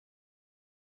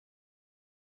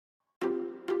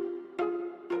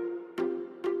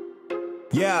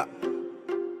Yeah.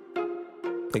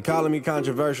 They calling me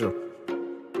controversial.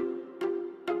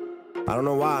 I don't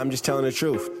know why, I'm just telling the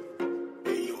truth.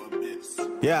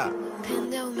 Yeah.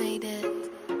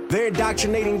 They're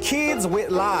indoctrinating kids with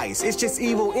lies. It's just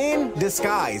evil in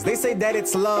disguise. They say that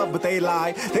it's love, but they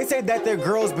lie. They say that they're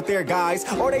girls, but they're guys.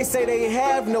 Or they say they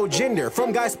have no gender.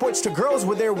 From guy sports to girls,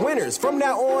 well, they're winners. From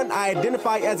now on, I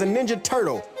identify as a Ninja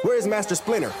Turtle. Where's Master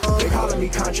Splinter? They calling me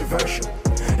controversial.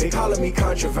 They calling me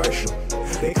controversial.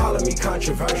 They calling me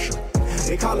controversial.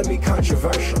 They calling me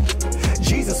controversial.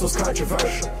 Jesus was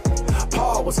controversial.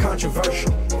 Paul was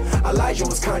controversial. Elijah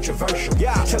was controversial.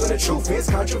 Yeah, telling the truth is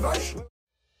controversial.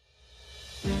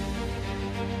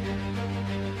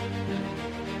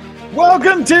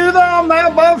 Welcome to the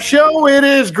Matt Buff Show. It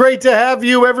is great to have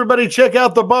you. Everybody check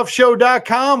out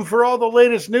thebuffshow.com for all the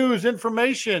latest news,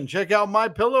 information. Check out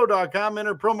mypillow.com,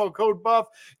 enter promo code BUFF.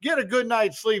 Get a good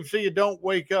night's sleep so you don't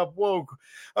wake up woke.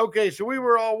 Okay, so we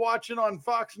were all watching on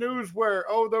Fox News where,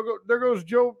 there goes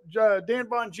Dan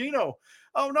Bongino.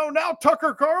 Oh, no, now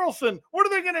Tucker Carlson. What are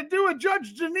they going to do with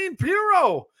Judge Jeanine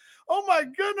Pirro? Oh, my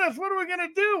goodness, what are we going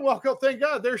to do? Welcome, thank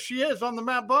God, there she is on the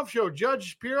Matt Buff Show.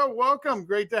 Judge Pirro, welcome.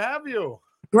 Great to have you.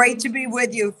 Great to be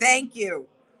with you. Thank you.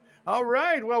 All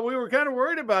right. Well, we were kind of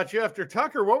worried about you after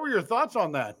Tucker. What were your thoughts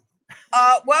on that?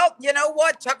 Well, you know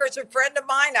what? Tucker's a friend of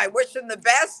mine. I wish him the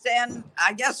best. And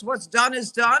I guess what's done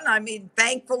is done. I mean,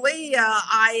 thankfully,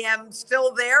 I am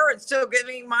still there and still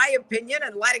giving my opinion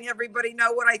and letting everybody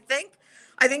know what I think.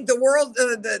 I think the world,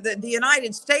 the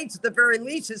United States, at the very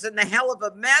least, is in the hell of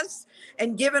a mess.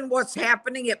 And given what's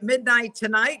happening at midnight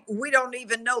tonight, we don't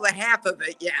even know the half of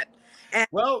it yet.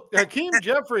 Well, Hakeem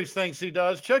Jeffries thinks he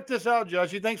does. Check this out, Judge.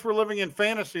 He thinks we're living in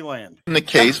fantasy land. In the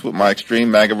case with my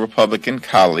extreme MAGA Republican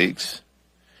colleagues,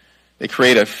 they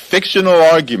create a fictional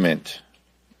argument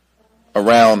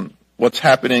around what's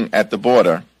happening at the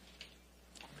border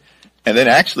and then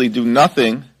actually do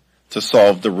nothing to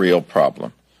solve the real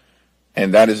problem.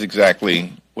 And that is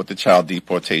exactly what the Child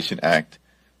Deportation Act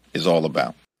is all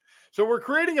about. So we're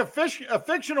creating a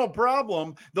fictional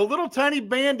problem. The little tiny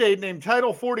Band-Aid named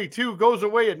Title 42 goes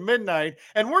away at midnight,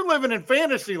 and we're living in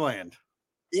fantasy land.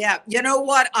 Yeah, you know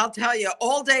what? I'll tell you,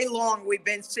 all day long we've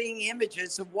been seeing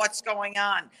images of what's going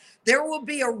on. There will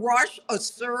be a rush, a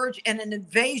surge, and an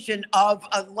invasion of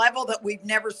a level that we've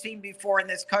never seen before in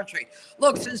this country.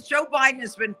 Look, since Joe Biden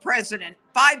has been president,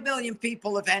 5 million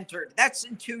people have entered. That's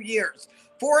in 2 years.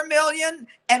 4 million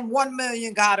and 1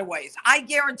 million gotaways. I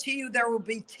guarantee you there will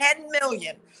be 10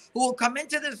 million who will come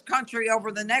into this country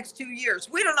over the next 2 years.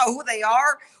 We don't know who they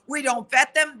are. We don't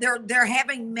vet them. They're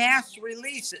having mass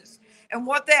releases. And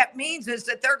what that means is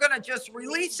that they're going to just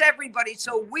release everybody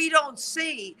so we don't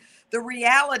see the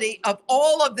reality of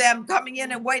all of them coming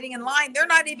in and waiting in line. They're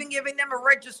not even giving them a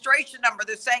registration number.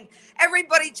 They're saying,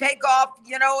 everybody take off,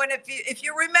 and if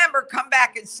you remember, come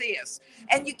back and see us.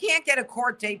 And you can't get a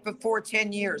court date before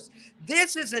 10 years.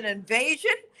 This is an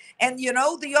invasion. And,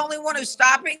 the only one who's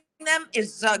stopping them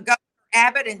is Governor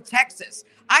Abbott in Texas.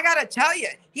 I got to tell you,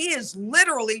 he is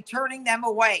literally turning them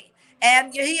away.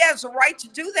 And he has a right to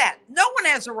do that. No one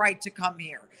has a right to come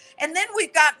here. And then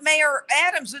we've got Mayor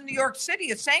Adams in New York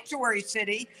City, a sanctuary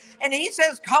city, and he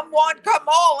says, come one, come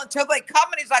all, until they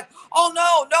come. And he's like, oh,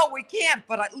 no, we can't.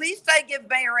 But at least I give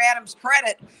Mayor Adams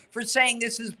credit for saying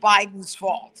this is Biden's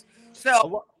fault.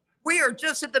 So we are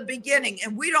just at the beginning,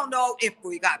 and we don't know if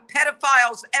we got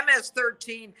pedophiles,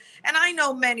 MS-13, and I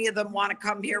know many of them want to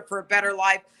come here for a better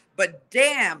life. But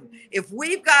damn, if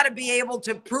we've got to be able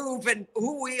to prove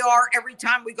who we are every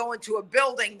time we go into a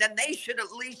building, then they should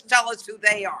at least tell us who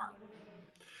they are.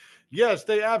 Yes,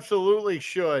 they absolutely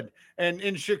should. And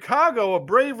in Chicago, a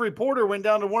brave reporter went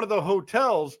down to one of the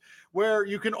hotels where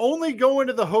you can only go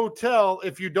into the hotel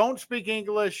if you don't speak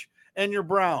English and you're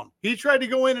brown. He tried to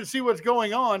go in and see what's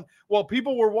going on while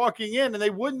people were walking in, and they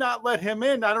would not let him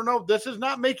in. I don't know if this is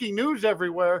not making news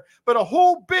everywhere, but a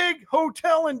whole big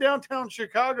hotel in downtown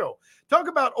Chicago. Talk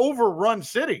about overrun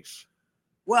cities.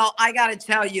 Well, I got to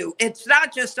tell you, it's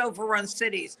not just overrun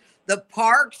cities. The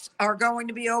parks are going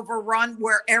to be overrun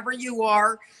wherever you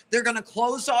are. They're going to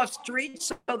close off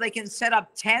streets so they can set up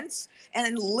tents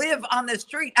and live on the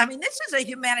street. I mean, this is a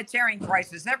humanitarian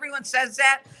crisis. Everyone says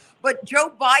that. But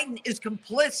Joe Biden is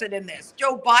complicit in this.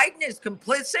 Joe Biden is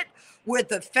complicit with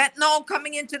the fentanyl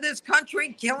coming into this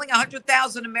country, killing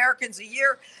 100,000 Americans a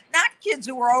year. Not kids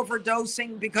who are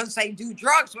overdosing because they do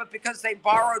drugs, but because they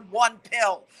borrowed one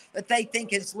pill that they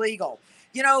think is legal.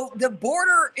 You know, the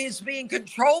border is being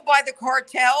controlled by the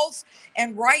cartels.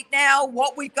 And right now,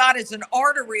 what we've got is an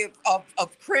artery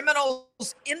of criminals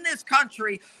in this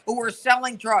country who are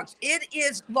selling drugs. It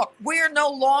is, look, we're no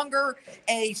longer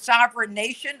a sovereign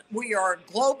nation. We are a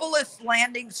globalist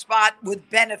landing spot with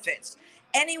benefits.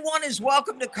 Anyone is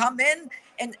welcome to come in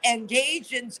and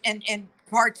engage and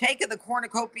partake of the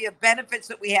cornucopia of benefits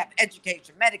that we have: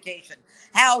 education, medication,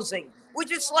 housing. We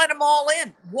just let them all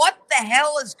in. What the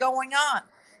hell is going on?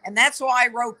 And that's why I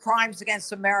wrote Crimes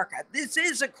Against America. This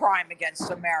is a crime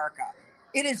against America.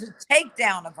 It is a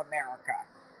takedown of America.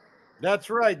 That's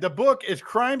right. The book is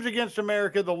Crimes Against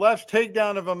America, the left's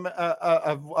takedown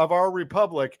of our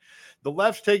republic. The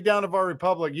left's takedown of our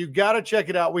republic. You got to check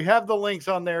it out. We have the links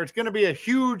on there. It's going to be a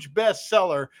huge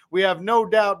bestseller. We have no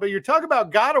doubt. But you're talking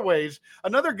about gotaways.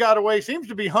 Another gotaway seems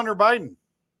to be Hunter Biden.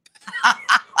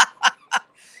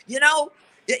 You know,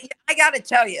 I got to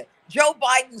tell you, Joe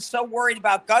Biden's so worried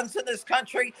about guns in this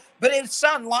country, but his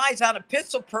son lies on a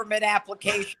pistol permit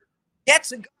application,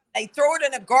 gets a gun, they throw it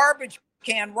in a garbage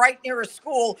can right near a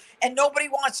school, and nobody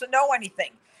wants to know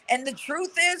anything. And the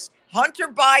truth is, Hunter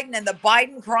Biden and the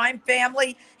Biden crime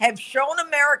family have shown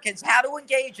Americans how to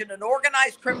engage in an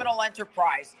organized criminal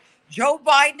enterprise. Joe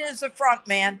Biden is the front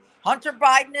man. Hunter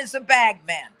Biden is a bag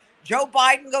man. Joe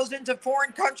Biden goes into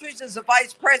foreign countries as a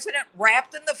vice president,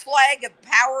 wrapped in the flag of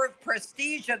power of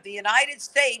prestige of the United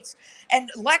States,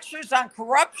 and lectures on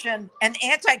corruption and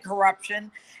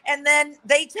anti-corruption. And then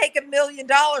they take $1 million,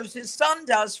 his son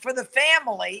does, for the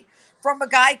family from a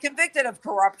guy convicted of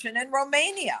corruption in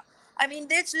Romania. I mean,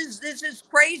 this is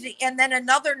crazy. And then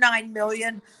another $9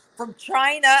 million from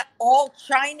China, all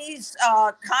Chinese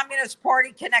Communist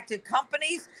Party connected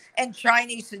companies and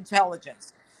Chinese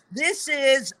intelligence. This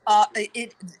is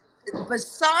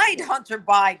beside Hunter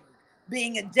Biden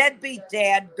being a deadbeat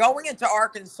dad going into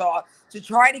Arkansas to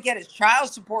try to get his child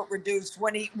support reduced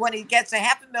when he gets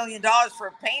 $500,000 for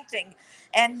a painting,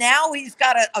 and now he's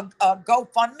got a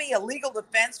GoFundMe, a legal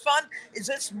defense fund. Is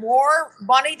this more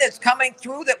money that's coming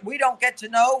through that we don't get to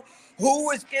know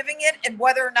who is giving it and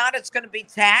whether or not it's going to be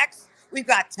taxed? We've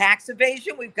got tax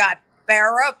evasion. We've got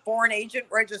FARA, foreign agent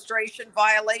registration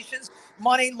violations,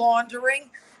 money laundering.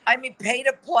 I mean, pay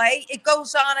to play. It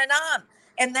goes on and on.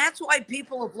 And that's why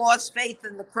people have lost faith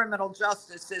in the criminal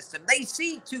justice system. They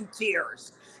see two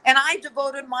tiers. And I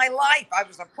devoted my life. I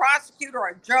was a prosecutor,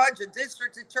 a judge, a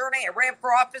district attorney. I ran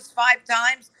for office 5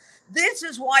 times. This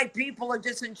is why people are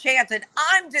disenchanted.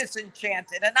 I'm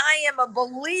disenchanted, and I am a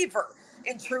believer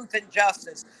in truth and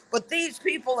justice. But these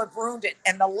people have ruined it,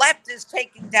 and the left is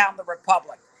taking down the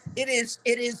republic. It is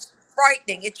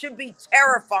frightening. It should be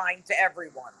terrifying to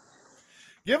everyone.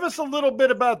 Give us a little bit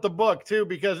about the book too,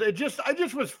 because I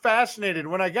just was fascinated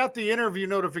when I got the interview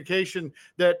notification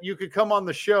that you could come on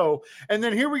the show. And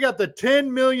then here we got the $10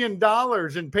 million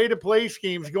in pay to play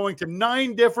schemes going to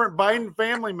 9 different Biden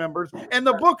family members. And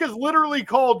the book is literally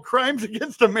called Crimes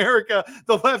Against America,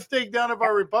 the left's takedown of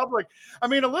our republic. I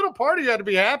mean, a little part of you had to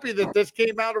be happy that this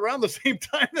came out around the same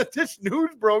time that this news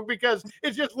broke, because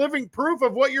it's just living proof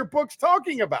of what your book's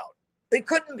talking about. It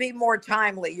couldn't be more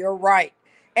timely. You're right.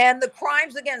 And the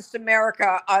Crimes Against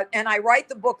America, and I write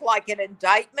the book like an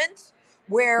indictment,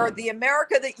 where the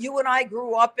America that you and I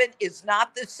grew up in is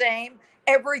not the same.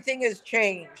 Everything has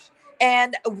changed.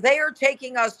 And they are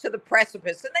taking us to the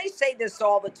precipice. And they say this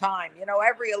all the time. You know,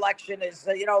 every election is,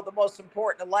 the most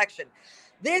important election.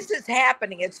 This is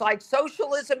happening. It's like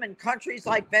socialism in countries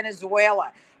like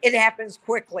Venezuela. It happens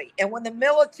quickly. And when the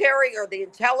military or the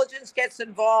intelligence gets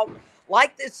involved,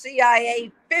 like the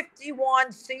CIA,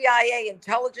 51 CIA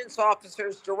intelligence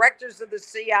officers, directors of the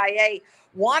CIA,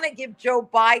 want to give Joe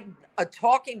Biden a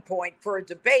talking point for a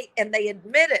debate, and they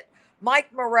admit it.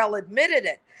 Mike Morell admitted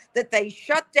it, that they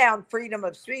shut down freedom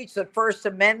of speech, the First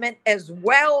Amendment, as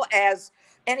well as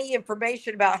any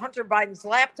information about Hunter Biden's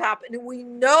laptop. And we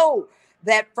know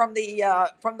that from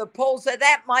the polls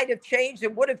that might have changed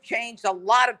and would have changed a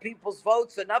lot of people's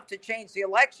votes, enough to change the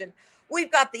election. We've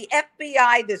got the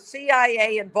FBI, the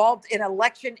CIA involved in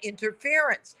election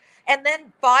interference. And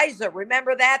then FISA,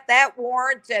 remember that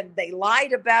warrant, and they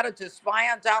lied about it to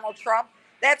spy on Donald Trump.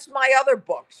 That's my other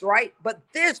books, right? But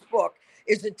this book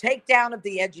is a takedown of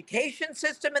the education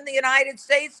system in the United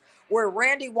States, where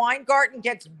Randy Weingarten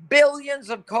gets billions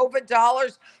of COVID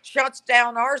dollars, shuts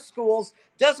down our schools,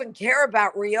 doesn't care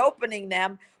about reopening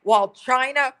them, while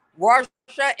China, Russia,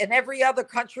 and every other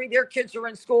country, their kids are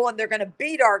in school, and they're going to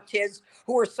beat our kids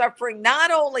who are suffering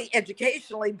not only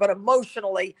educationally, but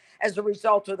emotionally as a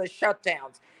result of the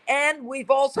shutdowns. And we've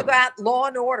also got Law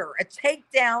and Order, a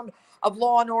takedown of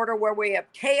law and order where we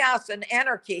have chaos and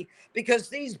anarchy because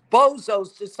these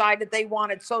bozos decided they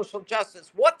wanted social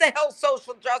justice. What the hell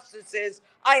social justice is,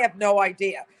 I have no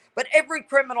idea. But every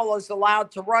criminal is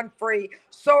allowed to run free.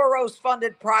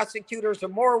 Soros-funded prosecutors are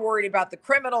more worried about the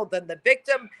criminal than the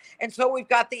victim, and so we've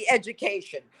got the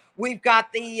education, we've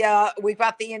got the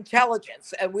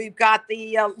intelligence, and we've got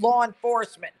the law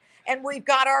enforcement, and we've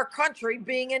got our country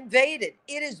being invaded.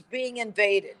 It is being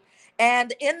invaded,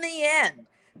 and in the end,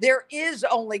 there is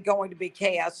only going to be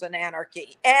chaos and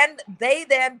anarchy. And they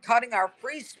then cutting our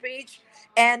free speech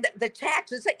and the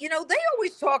taxes that, they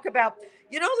always talk about,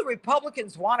 the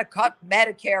Republicans want to cut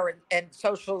Medicare and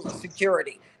Social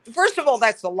Security. First of all,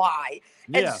 that's a lie.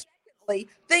 And Yeah. secondly,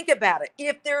 think about it.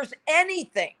 If there's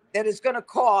anything that is going to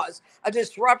cause a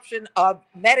disruption of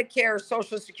Medicare,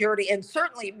 Social Security, and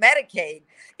certainly Medicaid,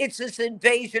 it's this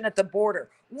invasion at the border.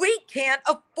 We can't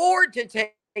afford to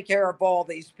take care of all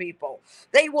these people.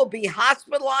 They will be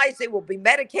hospitalized. They will be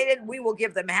medicated. We will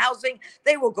give them housing.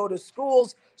 They will go to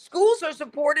schools. Schools are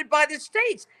supported by the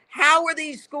states. How are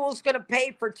these schools going to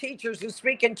pay for teachers who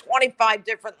speak in 25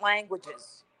 different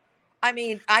languages? I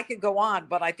mean, I could go on,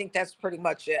 but I think that's pretty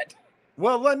much it.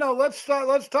 Well, let's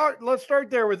start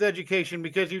there with education,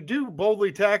 because you do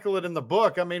boldly tackle it in the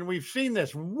book. I mean, we've seen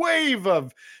this wave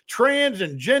of trans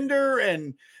and gender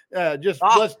and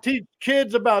let's teach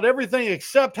kids about everything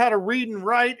except how to read and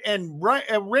write. And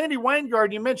Randy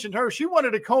Weingard, you mentioned her, she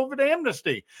wanted a COVID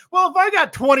amnesty. Well, if I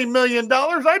got $20 million,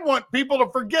 I'd want people to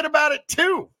forget about it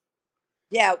too.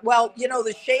 Yeah, well,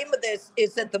 the shame of this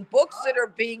is that the books that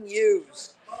are being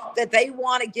used that they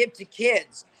want to give to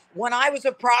kids. When I was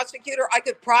a prosecutor, I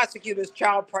could prosecute as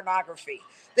child pornography.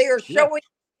 They are showing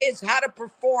kids how to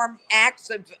perform acts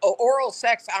of oral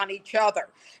sex on each other.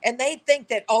 And they think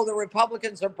that, the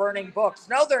Republicans are burning books.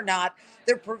 No, they're not.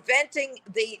 They're preventing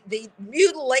the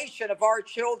mutilation of our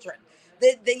children.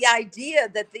 The idea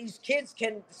that these kids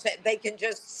can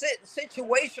just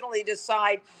situationally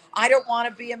decide, I don't want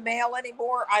to be a male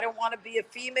anymore. I don't want to be a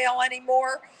female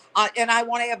anymore. And I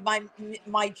want to have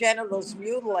my genitals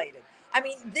mutilated. I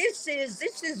mean, this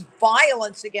is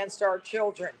violence against our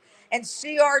children. And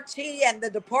CRT and the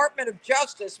Department of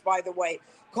Justice, by the way,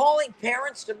 calling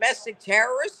parents domestic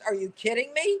terrorists. Are you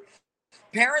kidding me?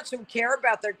 Parents who care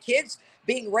about their kids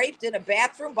being raped in a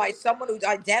bathroom by someone who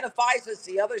identifies as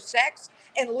the other sex,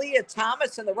 and Leah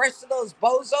Thomas and the rest of those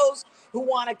bozos who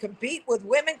want to compete with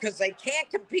women because they can't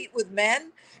compete with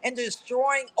men, and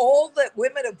destroying all that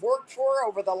women have worked for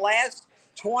over the last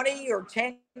 20 or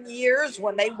 10 years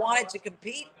when they wanted to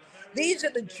compete. These are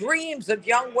the dreams of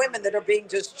young women that are being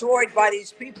destroyed by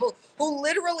these people who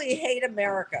literally hate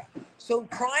America. So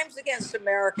Crimes Against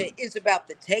America is about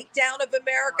the takedown of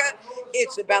America.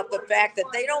 It's about the fact that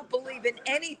they don't believe in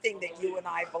anything that you and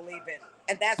I believe in.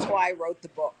 And that's why I wrote the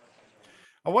book.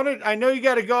 I know you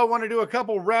got to go. I want to do a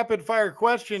couple rapid fire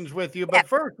questions with you. But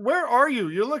first, where are you?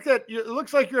 It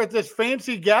looks like you're at this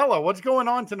fancy gala. What's going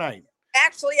on tonight?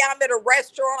 Actually, I'm at a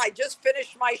restaurant. I just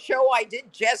finished my show. I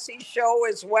did Jesse's show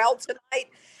as well tonight.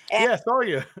 And yeah, saw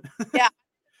you. Yeah,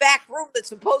 back room that's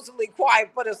supposedly quiet,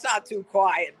 but it's not too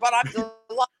quiet. But I'm delighted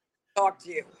to talk to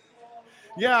you.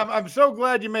 Yeah, I'm so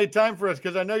glad you made time for us,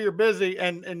 because I know you're busy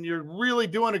and you're really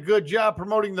doing a good job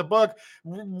promoting the book.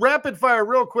 Rapid fire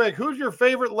real quick. Who's your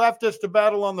favorite leftist to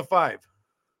battle on the 5?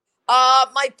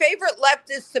 My favorite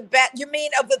leftist to bat. You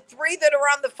mean of the 3 that are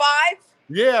on the 5?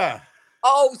 Yeah.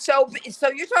 Oh, so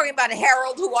you're talking about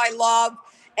Harold, who I love,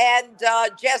 and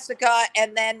Jessica,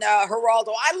 and then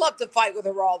Geraldo. I love to fight with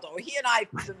Geraldo. He and I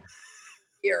for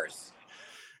years.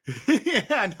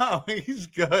 Yeah, no, he's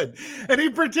good. And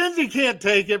he pretends he can't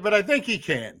take it, but I think he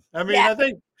can. I mean, I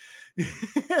think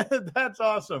that's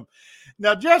awesome.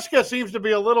 Now, Jessica seems to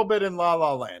be a little bit in La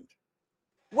La Land.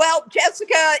 Well,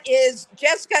 Jessica is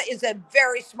a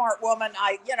very smart woman.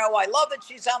 I love that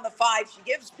she's on the 5. She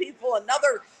gives people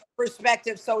another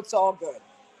perspective, so it's all good.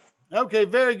 Okay,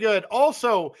 very good.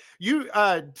 Also,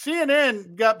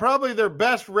 CNN got probably their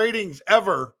best ratings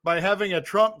ever by having a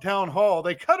Trump town hall.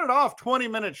 They cut it off 20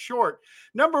 minutes short.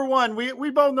 Number one, we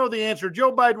both know the answer.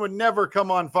 Joe Biden would never come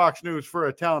on Fox News for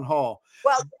a town hall.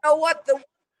 Well, you know what?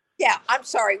 I'm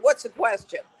sorry. What's the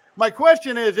question? My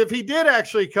question is, if he did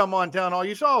actually come on town hall,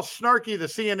 you saw how snarky the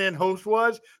CNN host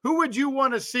was. Who would you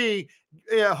want to see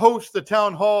host the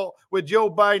town hall with Joe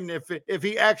Biden if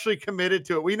he actually committed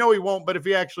to it? We know he won't, but if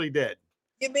he actually did.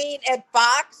 You mean at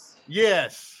Fox?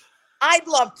 Yes. I'd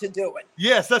love to do it.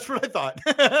 Yes, that's what I thought.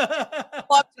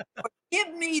 Love to do it.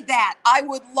 Give me that. I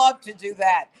would love to do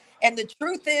that. And the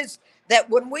truth is that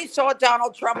when we saw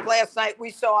Donald Trump last night,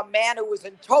 we saw a man who was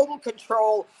in total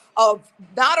control of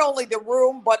not only the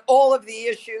room, but all of the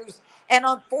issues. And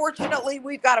unfortunately,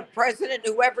 we've got a president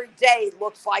who every day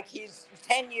looks like he's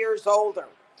 10 years older.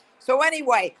 So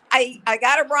anyway, I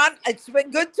got to run. It's been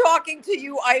good talking to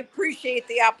you. I appreciate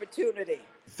the opportunity.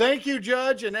 Thank you,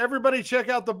 Judge. And everybody check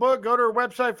out the book. Go to her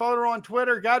website, follow her on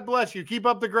Twitter. God bless you. Keep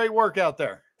up the great work out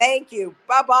there. Thank you.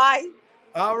 Bye-bye.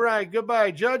 All right.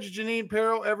 Goodbye. Judge Janine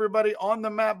Pirro, everybody on the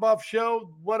Matt Buff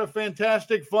Show. What a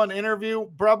fantastic, fun interview.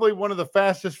 Probably one of the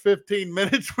fastest 15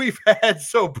 minutes we've had.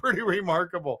 So pretty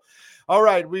remarkable. All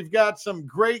right. We've got some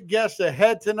great guests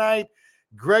ahead tonight.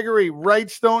 Gregory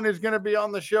Wrightstone is going to be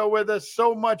on the show with us.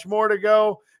 So much more to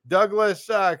go. Douglas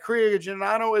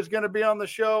Criagiano is going to be on the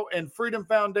show, and Freedom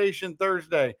Foundation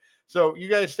Thursday. So you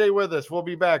guys stay with us. We'll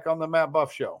be back on the Matt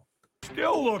Buff Show.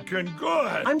 Still looking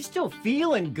good. I'm still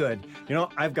feeling good. You know,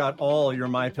 I've got all your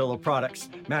MyPillow products.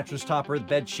 Mattress topper,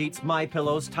 bed sheets,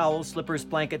 MyPillows, towels, slippers,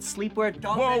 blankets, sleepwear,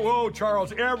 dog beds. Whoa,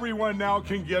 Charles. Everyone now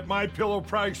can get MyPillow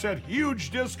products at huge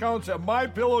discounts at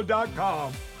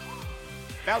MyPillow.com.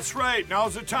 That's right.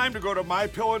 Now's the time to go to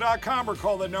MyPillow.com or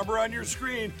call the number on your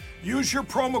screen. Use your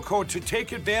promo code to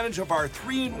take advantage of our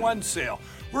 3-in-1 sale.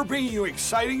 We're bringing you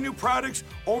exciting new products,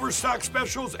 overstock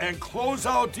specials, and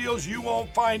closeout deals you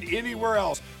won't find anywhere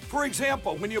else. For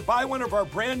example, when you buy one of our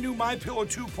brand new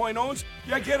MyPillow 2.0s,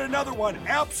 you get another one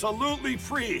absolutely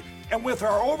free. And with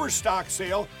our overstock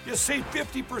sale, you save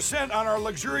 50% on our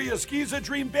luxurious Giza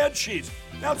Dream bed sheets.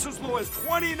 That's as low as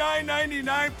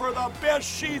 $29.99 for the best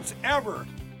sheets ever.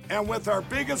 And with our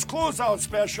biggest closeout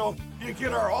special, you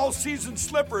get our all-season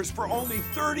slippers for only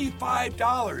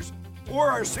 $35. Or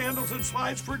our sandals and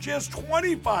slides for just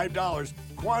 $25.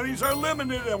 Quantities are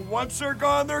limited, and once they're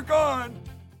gone, they're gone.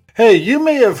 Hey, you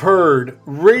may have heard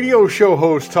radio show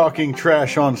hosts talking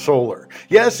trash on solar.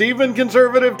 Yes, even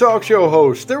conservative talk show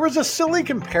hosts. There was a silly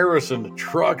comparison to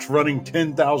trucks running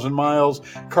 10,000 miles,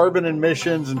 carbon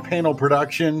emissions, and panel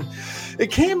production.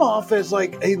 It came off as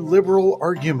like a liberal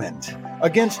argument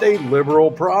against a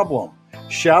liberal problem.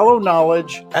 Shallow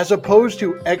knowledge as opposed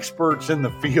to experts in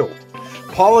the field.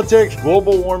 Politics,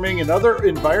 global warming, and other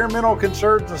environmental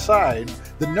concerns aside,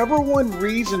 the number one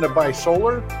reason to buy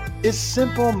solar is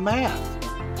simple math.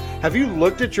 Have you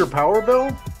looked at your power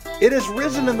bill? It has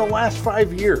risen in the last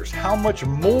 5 years. How much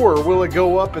more will it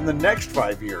go up in the next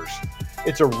 5 years?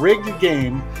 It's a rigged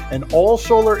game, and All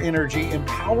Solar Energy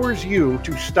empowers you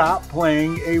to stop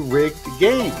playing a rigged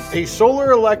game. A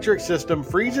solar electric system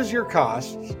freezes your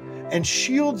costs and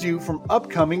shields you from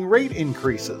upcoming rate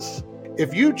increases.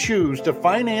 If you choose to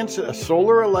finance a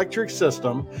solar electric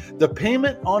system, the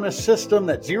payment on a system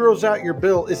that zeroes out your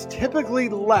bill is typically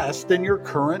less than your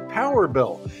current power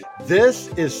bill. This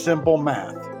is simple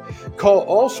math. Call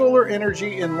All Solar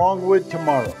Energy in Longwood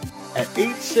tomorrow at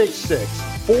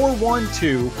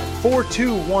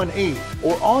 866-412-4218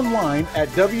 or online at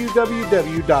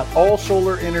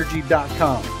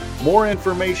www.allsolarenergy.com. More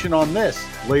information on this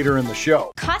later in the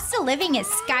show. Cost of living is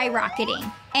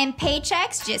skyrocketing, and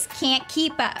paychecks just can't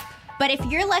keep up. But if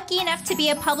you're lucky enough to be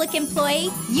a public employee,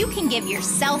 you can give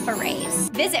yourself a raise.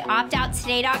 Visit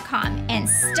optouttoday.com and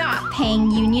stop paying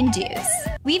union dues.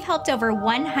 We've helped over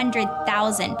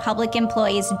 100,000 public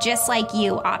employees just like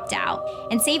you opt out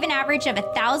and save an average of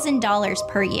 $1,000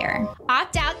 per year.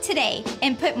 Opt out today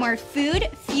and put more food,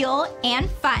 fuel, and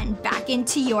fun back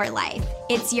into your life.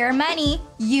 It's your money.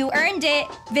 You earned it.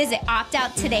 Visit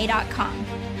optouttoday.com.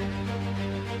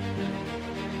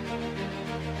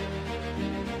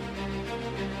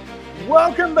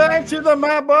 Welcome back to the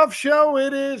Matt Buff Show.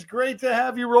 It is great to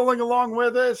have you rolling along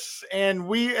with us. And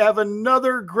we have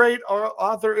another great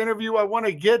author interview I want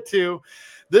to get to.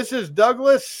 This is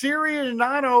Douglas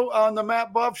Criagiano on the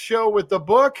Matt Buff Show with the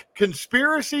book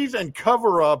Conspiracies and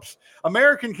Cover-Ups,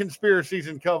 American Conspiracies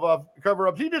and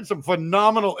Cover-Ups. He did some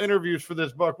phenomenal interviews for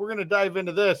this book. We're going to dive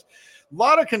into this. A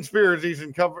lot of conspiracies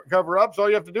and cover-ups. All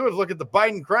you have to do is look at the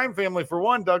Biden crime family for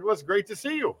one. Douglas, great to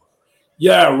see you.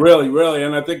 Yeah, really, really.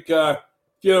 And I think if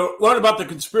you learn about the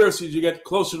conspiracies, you get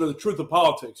closer to the truth of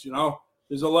politics, you know.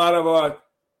 There's a lot of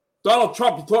Donald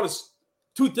Trump, he taught us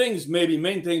two things, maybe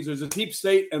main things. There's a deep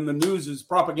state and the news is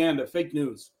propaganda, fake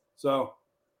news. So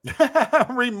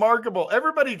remarkable.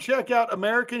 Everybody check out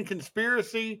American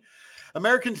Conspiracies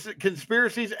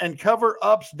and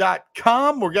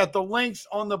Cover-Ups.com. We got the links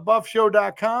on the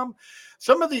buffshow.com.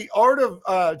 Some of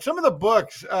the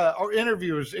books or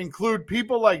interviews include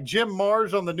people like Jim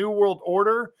Marrs on the New World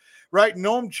Order, right?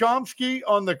 Noam Chomsky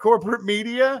on the corporate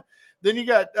media. Then you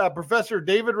got Professor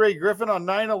David Ray Griffin on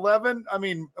 9/11. I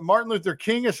mean, Martin Luther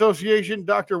King Association,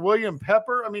 Dr. William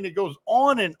Pepper. I mean, it goes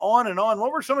on and on and on.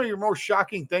 What were some of your most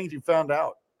shocking things you found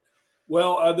out?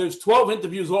 Well, there's 12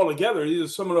 interviews altogether. These are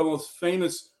some of the most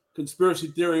famous conspiracy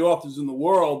theory authors in the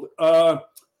world.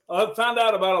 found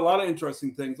out about a lot of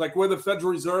interesting things, like where the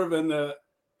Federal Reserve and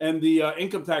the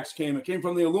income tax came. It came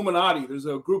from the Illuminati. There's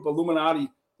a group, Illuminati, in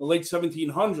the late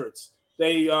 1700s.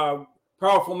 They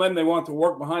powerful men. They want to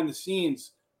work behind the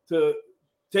scenes to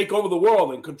take over the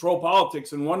world and control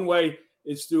politics. And one way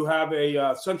is to have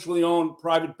a centrally owned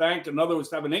private bank. Another was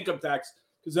to have an income tax,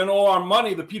 because then all our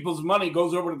money, the people's money,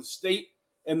 goes over to the state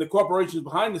and the corporations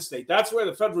behind the state. That's where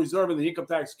the Federal Reserve and the income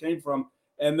tax came from.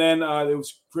 And then it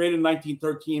was created in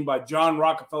 1913 by John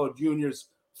Rockefeller Jr.'s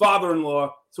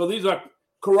father-in-law. So these are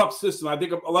corrupt systems. I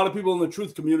think a lot of people in the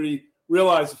truth community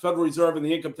realize the Federal Reserve and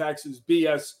the income tax is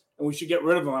BS, and we should get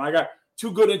rid of them. And I got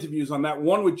 2 good interviews on that.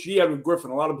 One with G. Edward Griffin.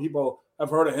 A lot of people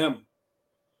have heard of him.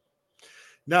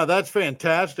 No, that's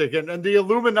fantastic. And the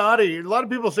Illuminati, a lot of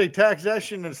people say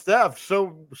taxation is theft.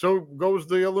 So goes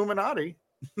the Illuminati.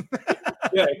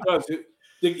 Yeah, it does.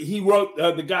 He wrote,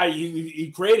 the guy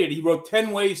he created, he wrote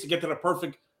 10 ways to get to the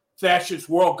perfect fascist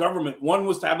world government. One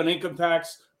was to have an income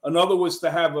tax. Another was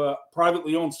to have a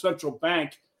privately owned central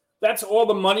bank. That's all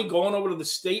the money going over to the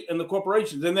state and the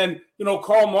corporations. And then,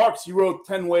 Karl Marx, he wrote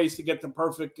 10 ways to get the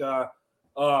perfect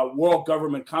world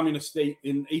government, communist state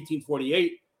in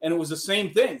 1848. And it was the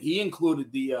same thing. He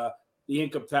included the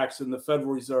income tax and the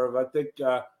Federal Reserve. I think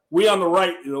we on the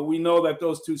right, we know that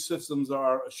those two systems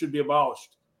should be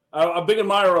abolished. A big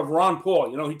admirer of Ron Paul.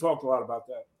 He talked a lot about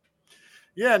that.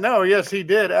 Yeah, no, yes, he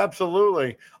did.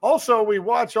 Absolutely. Also, we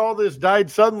watch all this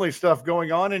died suddenly stuff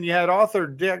going on, and you had author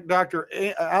Dr.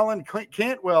 Alan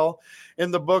Cantwell in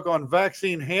the book on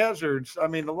vaccine hazards. I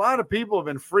mean, a lot of people have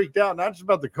been freaked out, not just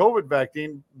about the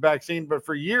COVID vaccine, but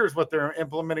for years what they're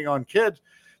implementing on kids.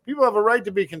 People have a right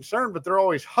to be concerned, but they're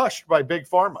always hushed by Big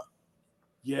Pharma.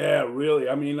 Yeah, really.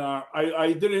 I mean,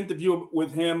 I did an interview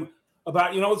with him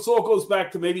about, this all goes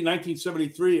back to maybe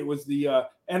 1973. It was the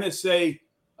NSA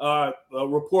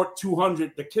report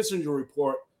 200, the Kissinger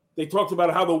report. They talked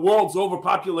about how the world's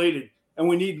overpopulated and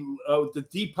we need to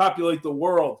depopulate the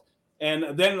world. And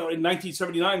then in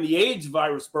 1979, the AIDS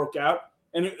virus broke out,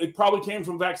 and it probably came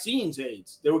from vaccines,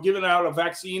 AIDS. They were giving out a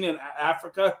vaccine in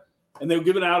Africa, and they were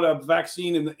giving out a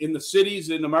vaccine in the cities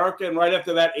in America. And right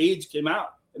after that, AIDS came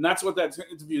out. And that's what that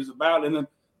interview is about. And then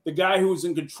the guy who was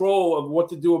in control of what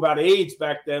to do about AIDS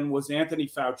back then was Anthony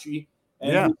Fauci.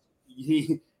 And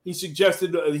he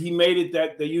suggested, he made it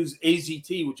that they use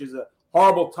AZT, which is a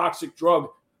horrible toxic drug.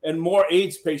 And more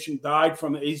AIDS patients died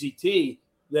from AZT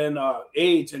than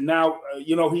AIDS. And now,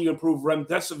 he improved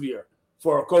remdesivir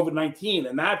for COVID-19.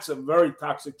 And that's a very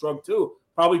toxic drug too.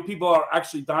 Probably people are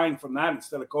actually dying from that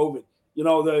instead of COVID.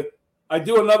 I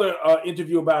do another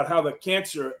interview about how the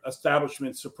cancer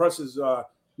establishment suppresses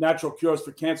natural cures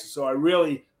for cancer. So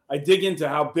I dig into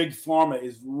how big pharma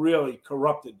is really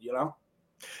corrupted,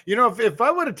 If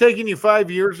I would have taken you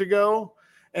 5 years ago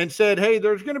and said, hey,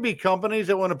 there's going to be companies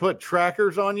that want to put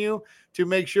trackers on you to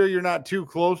make sure you're not too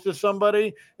close to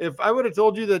somebody. If I would have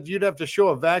told you that you'd have to show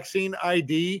a vaccine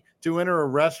ID to enter a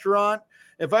restaurant,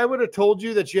 if I would have told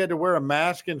you that you had to wear a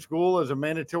mask in school as a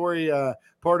mandatory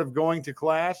part of going to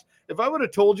class, if I would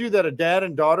have told you that a dad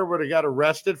and daughter would have got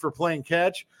arrested for playing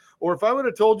catch, or if I would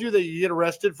have told you that you get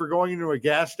arrested for going into a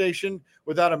gas station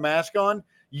without a mask on,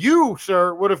 you,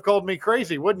 sir, would have called me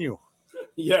crazy, wouldn't you?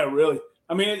 Yeah, really.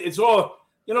 I mean, it's all,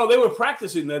 they were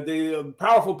practicing that. The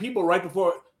powerful people right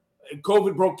before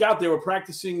COVID broke out, they were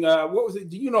practicing, what was it?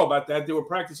 Do you know about that? They were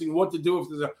practicing what to do if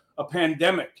there's a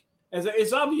pandemic. And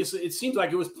it's obvious, it seems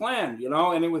like it was planned,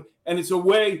 and it's a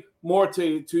way more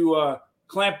to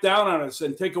clamp down on us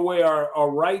and take away our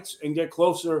rights and get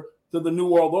closer to the New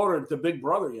World Order, to Big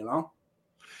Brother,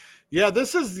 Yeah,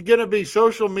 this is going to be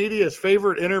social media's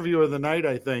favorite interview of the night,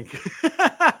 I think.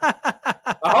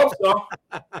 I hope so.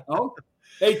 Oh.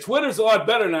 Hey, Twitter's a lot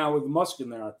better now with Musk in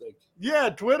there, I think. Yeah,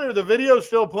 Twitter. The video's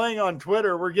still playing on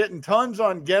Twitter. We're getting tons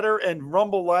on Getter and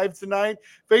Rumble Live tonight.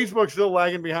 Facebook's still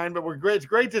lagging behind, but it's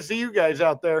great to see you guys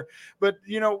out there. But,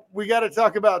 we got to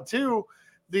talk about, too,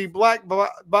 the black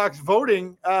box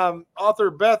voting. Author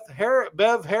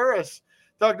Bev Harris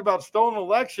talked about stolen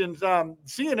elections.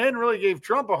 CNN really gave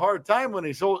Trump a hard time when he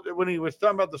was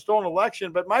talking about the stolen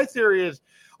election. But my theory has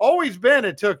always been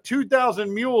it took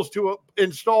 2,000 mules to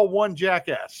install one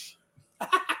jackass.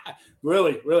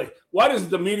 Really? Why doesn't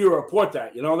the media report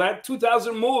that? That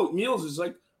 2,000 mules is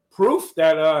like proof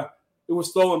that it was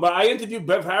stolen. But I interviewed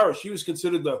Bev Harris. She was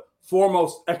considered the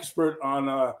foremost expert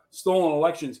on stolen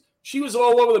elections. She was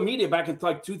all over the media back in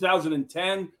like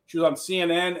 2010. She was on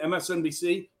CNN,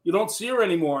 MSNBC. You don't see her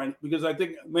anymore because I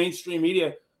think mainstream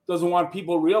media doesn't want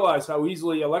people to realize how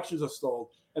easily elections are stolen.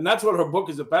 And that's what her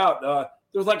book is about.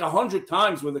 There was like 100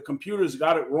 times where the computers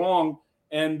got it wrong.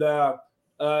 And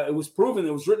it was proven,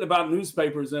 it was written about in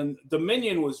newspapers, and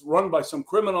Dominion was run by some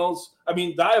criminals. I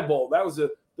mean, Diabol,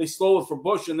 they stole it for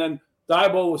Bush, and then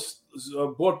Diabol was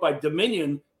bought by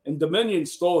Dominion, and Dominion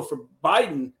stole it for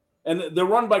Biden, and they're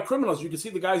run by criminals. You can see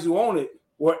the guys who own it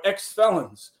were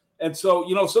ex-felons. And so,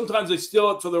 sometimes they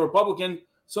steal it for the Republican,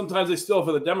 sometimes they steal it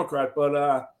for the Democrat,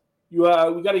 but we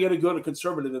got to get a good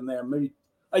conservative in there. Maybe,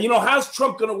 how's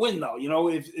Trump going to win, though,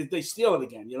 if they steal it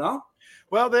again,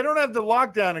 Well, they don't have the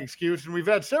lockdown excuse, and we've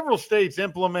had several states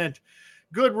implement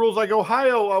good rules like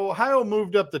Ohio. Ohio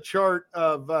moved up the chart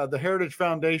of the Heritage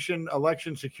Foundation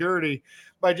election security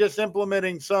by just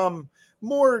implementing some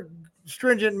more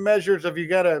stringent measures of you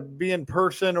got to be in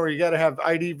person or you got to have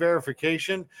ID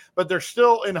verification, but they're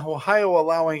still in Ohio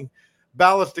allowing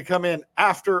ballots to come in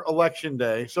after election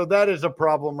day. So that is a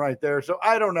problem right there. So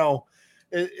I don't know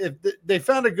if they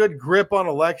found a good grip on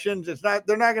elections.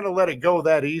 They're not going to let it go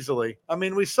that easily. I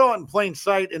mean, we saw it in plain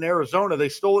sight in Arizona. They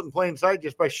stole it in plain sight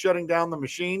just by shutting down the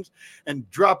machines and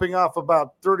dropping off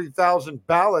about 30,000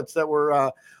 ballots that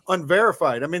were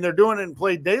unverified. I mean, they're doing it in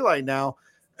plain daylight now.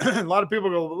 A lot of people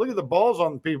go, look at the balls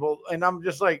on people. And I'm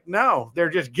just like, no, they're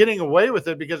just getting away with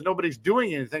it because nobody's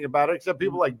doing anything about it except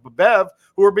people like Bev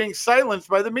who are being silenced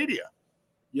by the media.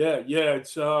 Yeah.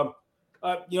 It's,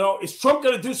 is Trump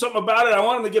going to do something about it? I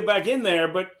want him to get back in there,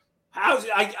 but how's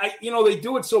they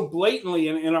do it so blatantly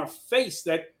in our face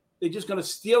that they're just going to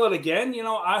steal it again.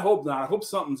 I hope not. I hope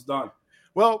something's done.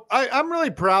 Well, I'm really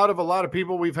proud of a lot of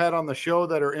people we've had on the show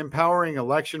that are empowering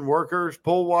election workers,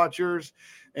 poll watchers,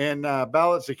 and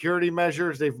ballot security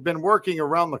measures. They've been working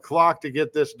around the clock to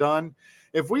get this done.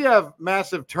 If we have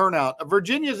massive turnout,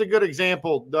 Virginia is a good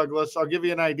example, Douglas. I'll give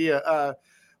you an idea.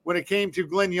 When it came to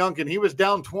Glenn Youngkin, he was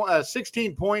down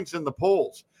 16 points in the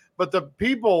polls. But the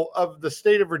people of the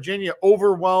state of Virginia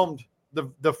overwhelmed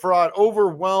the fraud,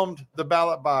 overwhelmed the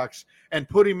ballot box, and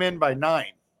put him in by 9.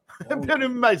 Put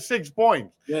him by 6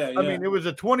 points. Yeah. I mean, it was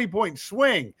a 20-point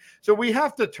swing. So we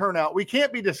have to turn out. We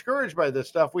can't be discouraged by this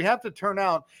stuff. We have to turn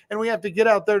out, and we have to get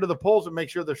out there to the polls and make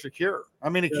sure they're secure. I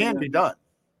mean, it can be done.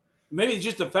 Maybe it's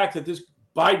just the fact that this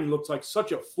Biden looks like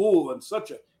such a fool and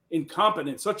such a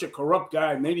incompetent, such a corrupt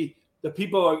guy. Maybe the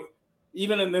people are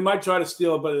they might try to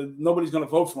steal it, but nobody's going to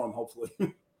vote for him, hopefully.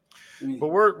 But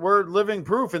we're living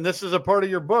proof, and this is a part of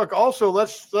your book. Also,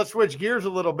 let's switch gears a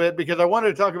little bit because I wanted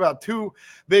to talk about two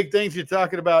big things you're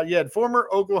talking about. You had former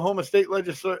Oklahoma State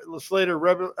legislator,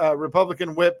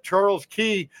 Republican whip Charles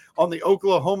Key on the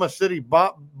Oklahoma City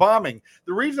bombing.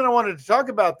 The reason I wanted to talk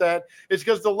about that is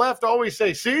because the left always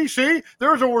say, see,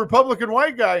 there's a Republican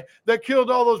white guy that killed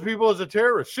all those people as a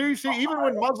terrorist. See, even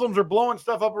when Muslims are blowing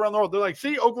stuff up around the world, they're like,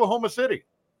 see, Oklahoma City.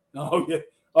 Oh, yeah.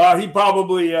 He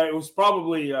probably, it was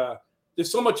probably,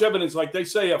 there's so much evidence, like they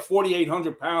say a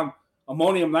 4,800-pound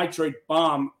ammonium nitrate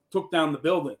bomb took down the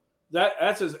building.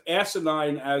 That's as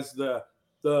asinine as the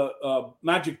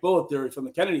magic bullet theory from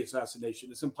the Kennedy assassination.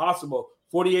 It's impossible.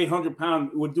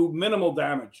 4,800-pound would do minimal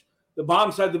damage. The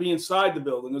bombs had to be inside the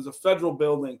building. It was a federal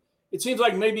building. It seems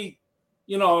like maybe,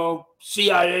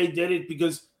 CIA did it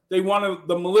because they wanted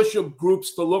the militia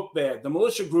groups to look bad. The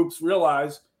militia groups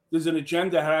realize there's an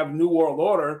agenda to have New World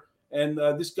Order. And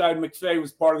this guy, McVeigh,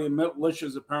 was part of the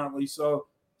militias, apparently. So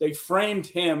they framed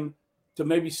him to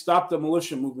maybe stop the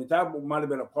militia movement. That might have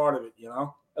been a part of it,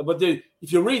 But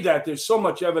if you read that, there's so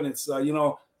much evidence.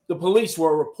 The police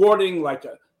were reporting like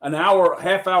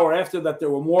half hour after that there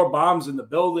were more bombs in the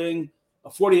building. A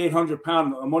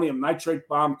 4,800-pound ammonium nitrate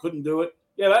bomb couldn't do it.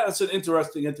 Yeah, that's an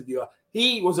interesting interview.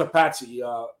 He was a patsy,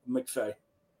 McVeigh.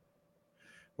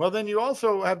 Well, then you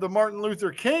also have the Martin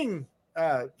Luther King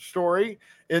story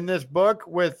in this book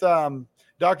with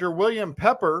Dr. William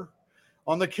Pepper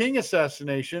on the King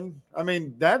assassination. I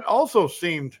mean, that also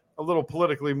seemed a little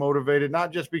politically motivated,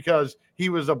 not just because he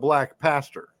was a black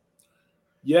pastor.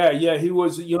 Yeah, he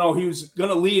was, he was going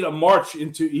to lead a march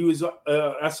he was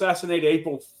assassinated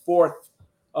April 4th,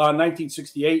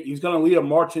 1968. He was going to lead a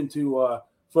march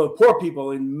for the poor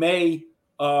people in May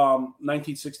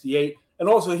 1968. And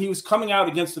also he was coming out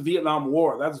against the Vietnam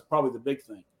War. That was probably the big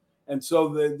thing. And so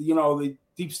the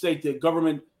deep state, the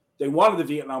government, they wanted the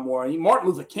Vietnam War. And Martin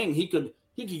Luther King, he could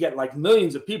get like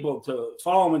millions of people to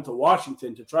follow him into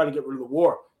Washington to try to get rid of the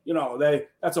war.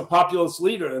 That's a populist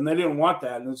leader, and they didn't want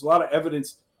that. And there's a lot of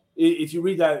evidence. If you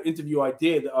read that interview I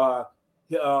did,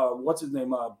 what's his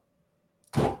name?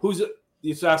 Who's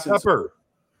the assassin? Pepper.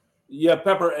 Yeah,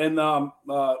 Pepper, and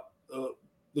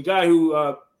the guy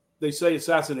who they say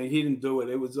assassinated, he didn't do it.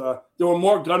 It was there were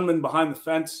more gunmen behind the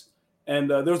fence. And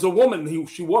there was a woman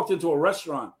she walked into a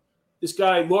restaurant. This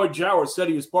guy, Lloyd Jowers, said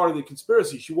he was part of the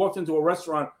conspiracy. She walked into a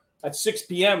restaurant at 6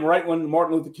 p.m. right when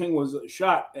Martin Luther King was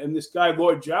shot. And this guy,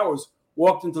 Lloyd Jowers,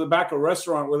 walked into the back of a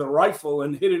restaurant with a rifle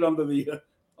and hid it under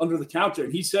the counter.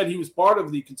 And he said he was part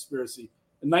of the conspiracy.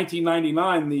 In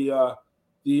 1999,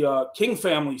 the King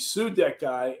family sued that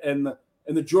guy, and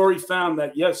the jury found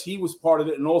that, yes, he was part of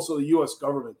it, and also the U.S.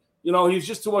 government. He was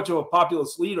just too much of a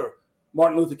populist leader,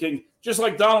 Martin Luther King, just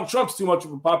like Donald Trump's too much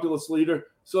of a populist leader.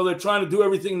 So they're trying to do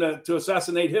everything to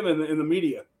assassinate him in the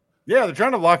media. Yeah, they're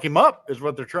trying to lock him up is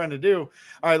what they're trying to do.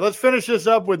 All right, let's finish this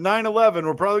up with 9/11.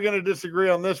 We're probably going to disagree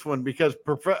on this one because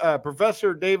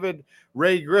Professor David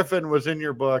Ray Griffin was in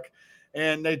your book,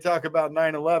 and they talk about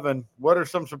 9/11. What are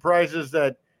some surprises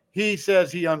that he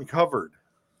says he uncovered?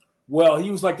 Well, he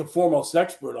was like the foremost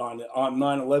expert on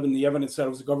 9/11, the evidence that it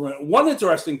was the government. One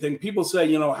interesting thing, people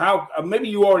say, how maybe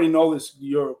you already know this,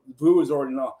 your viewers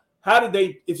already know. How did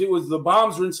they, if it was the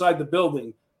bombs were inside the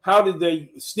building, how did they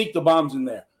sneak the bombs in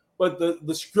there? But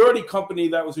the security company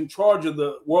that was in charge of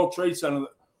the World Trade Center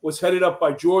was headed up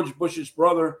by George Bush's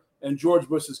brother and George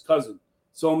Bush's cousin.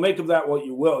 So make of that what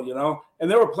you will,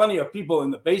 And there were plenty of people in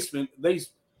the basement. They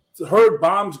heard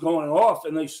bombs going off,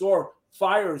 and they saw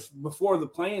fires before the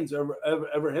planes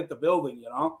ever hit the building,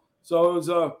 So it was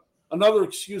another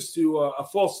excuse to a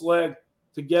false leg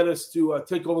to get us to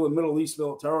take over the Middle East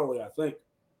militarily, I think.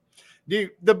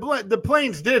 The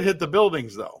planes did hit the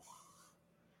buildings, though.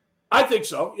 I think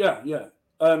so. Yeah.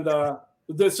 And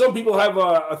some people have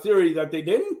a theory that they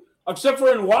didn't, except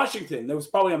for in Washington. There was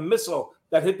probably a missile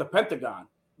that hit the Pentagon.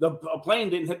 A plane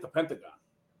didn't hit the Pentagon,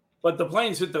 but the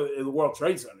planes hit the World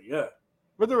Trade Center, yeah.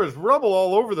 But there was rubble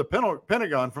all over the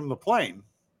Pentagon from the plane.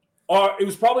 It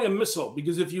was probably a missile,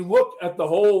 because if you look at the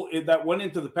hole that went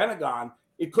into the Pentagon,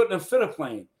 it couldn't have fit a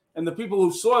plane. And the people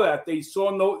who saw that,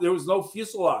 there was no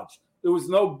fuselage. There was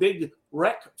no big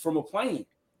wreck from a plane.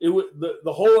 The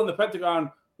hole in the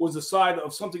Pentagon was the side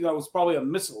of something that was probably a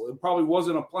missile. It probably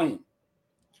wasn't a plane.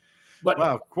 But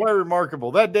wow, quite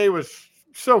remarkable. That day was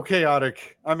so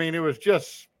chaotic. I mean, it was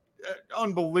just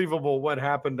unbelievable what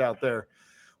happened out there.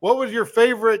 What was your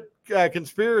favorite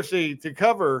conspiracy to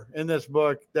cover in this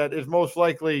book that is most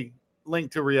likely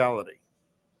linked to reality?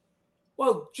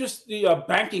 Well, just the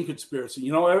banking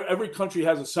conspiracy. Every country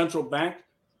has a central bank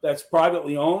that's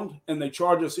privately owned, and they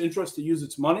charge us interest to use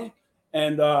its money.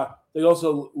 And they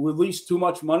also release too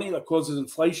much money that causes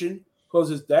inflation,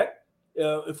 causes debt.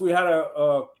 If we had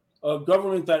a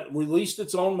government that released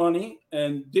its own money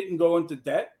and didn't go into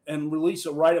debt and release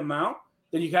a right amount,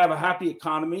 then you can have a happy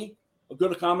economy, a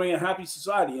good economy, and a happy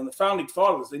society. And the founding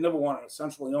fathers, they never wanted a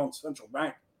centrally owned central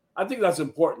bank. I think that's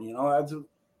important.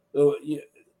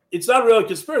 It's not really a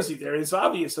conspiracy theory. It's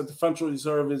obvious that the Federal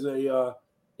Reserve is a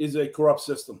corrupt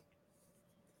system.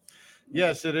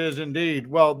 Yes, it is indeed.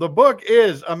 Well, the book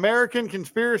is American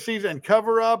Conspiracies and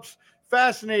Cover-Ups.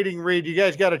 Fascinating read. You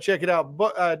guys got to check it out.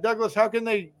 Douglas, how can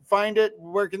they find it?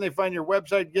 Where can they find your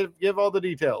website? Give all the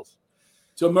details.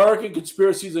 It's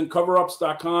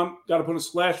AmericanConspiraciesandCoverups.com. Got to put a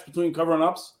slash between cover and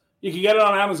ups. You can get it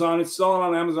on Amazon. It's selling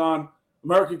on Amazon.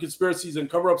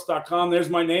 AmericanConspiraciesandCoverups.com. There's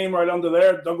my name right under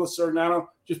there, Douglas Sergnano.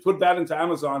 Just put that into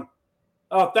Amazon.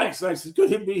 Oh, thanks. It's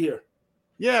good to be here.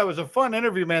 Yeah, it was a fun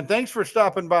interview, man. Thanks for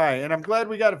stopping by. And I'm glad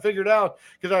we got it figured out,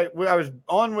 because I was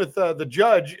on with the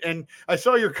judge, and I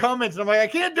saw your comments, and I'm like, I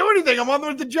can't do anything. I'm on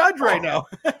with the judge right now.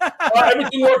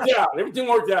 Everything worked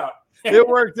out. It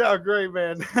worked out great,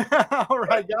 man. All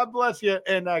right. God bless you,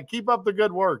 and keep up the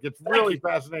good work. It's really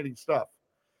fascinating stuff.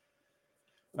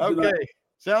 Okay.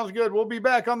 Sounds good. We'll be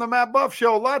back on the Matt Buff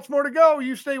Show. Lots more to go.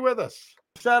 You stay with us.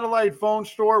 Satellite phone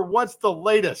store. What's the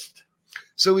latest?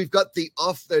 So we've got the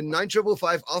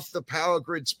 9555 off the power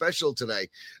grid special today.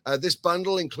 This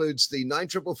bundle includes the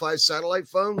 9555 satellite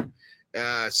phone,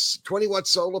 20-watt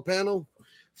solar panel,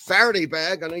 Faraday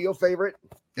bag. I know your favorite.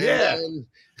 Yeah. And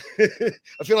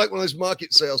I feel like one of those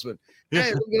market salesmen.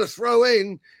 And we're going to throw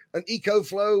in an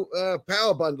EcoFlow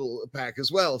power bundle pack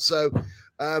as well. So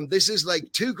this is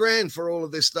like $2,000 for all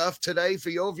of this stuff today.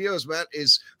 For your viewers, Matt,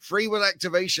 is free with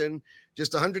activation.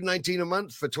 Just $119 a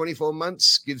month for 24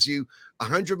 months, gives you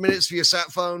 100 minutes for your sat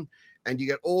phone, and you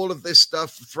get all of this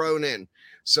stuff thrown in.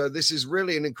 So this is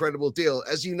really an incredible deal.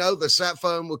 As you know, the sat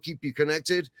phone will keep you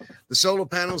connected. The solar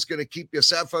panel is going to keep your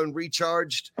sat phone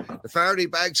recharged. The Faraday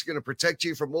bag is going to protect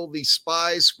you from all these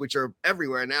spies, which are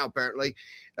everywhere now, apparently.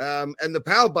 And the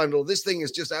power bundle, this thing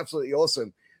is just absolutely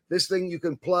awesome. This thing, you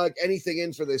can plug anything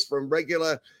in for this, from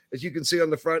regular, as you can see on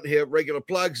the front here, regular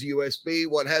plugs, USB,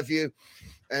 what have you.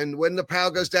 And when the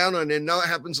power goes down, and I know it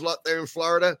happens a lot there in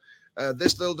Florida,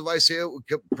 this little device here will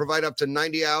provide up to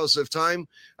 90 hours of time.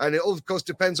 And it, of course,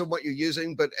 depends on what you're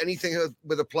using. But anything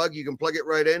with a plug, you can plug it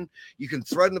right in. You can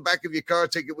throw it in the back of your car,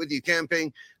 take it with you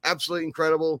camping. Absolutely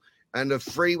incredible. and are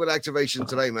free with activation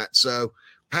today, Matt. So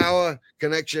power,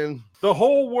 connection. The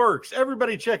whole works.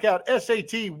 Everybody check out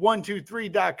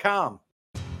SAT123.com.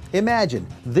 Imagine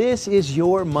this is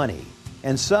your money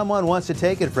and someone wants to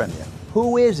take it from you.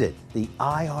 Who is it? The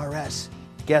IRS.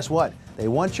 Guess what? They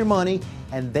want your money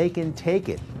and they can take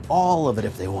it, all of it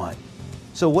if they want.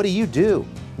 So what do?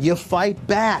 You fight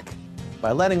back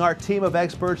by letting our team of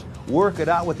experts work it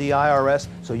out with the IRS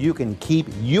so you can keep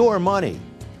your money.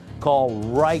 Call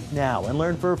right now and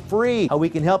learn for free how we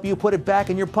can help you put it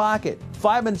back in your pocket.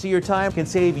 5 minutes of your time can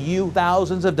save you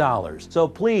thousands of dollars. So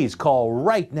please call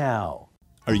right now.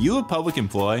 Are you a public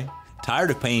employee?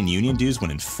 Tired of paying union dues when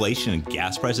inflation and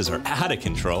gas prices are out of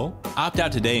control? Opt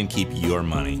out today and keep your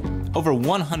money. Over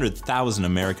 100,000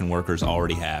 American workers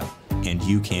already have, and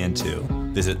you can too.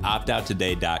 Visit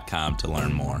optouttoday.com to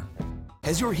learn more.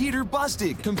 Has your heater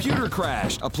busted, computer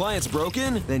crashed, appliance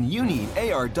broken? Then you need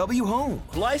ARW Home.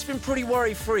 Life's been pretty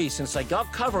worry-free since I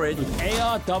got covered with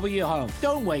ARW Home.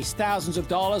 Don't waste thousands of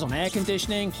dollars on air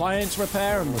conditioning, appliance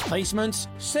repair, and replacements.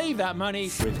 Save that money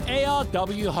with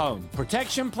ARW Home.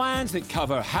 Protection plans that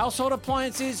cover household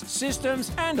appliances,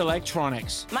 systems, and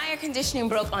electronics. My air conditioning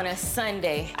broke on a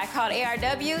Sunday. I called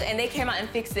ARW, and they came out and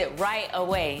fixed it right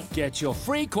away. Get your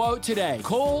free quote today.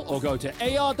 Call or go to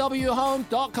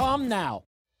arwhome.com now.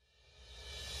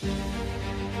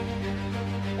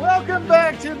 Welcome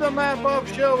back to the Matt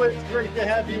Buff Show. It's great to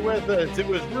have you with us. It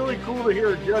was really cool to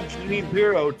hear Judge Janine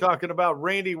Pirro talking about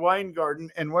Randy Weingarten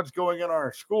and what's going on in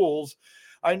our schools.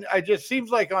 I just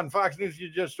seems like on Fox News you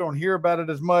just don't hear about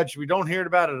it as much. We don't hear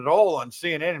about it at all on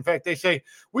CNN. In fact, they say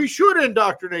we should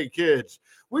indoctrinate kids.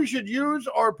 We should use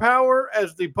our power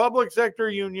as the public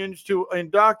sector unions to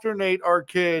indoctrinate our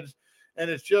kids. And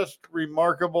it's just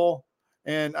remarkable.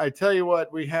 And I tell you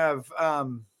what, we have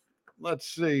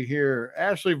let's see here.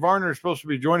 Ashley Varner is supposed to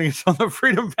be joining us on the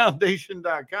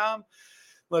freedomfoundation.com.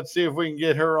 Let's see if we can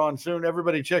get her on soon.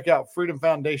 Everybody check out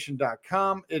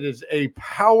freedomfoundation.com. It is a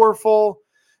powerful,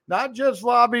 not just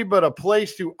lobby, but a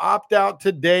place to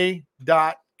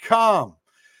optouttoday.com.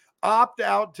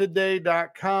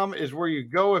 Optouttoday.com is where you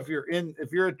go if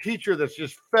you're a teacher that's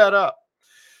just fed up.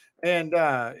 And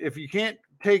if you can't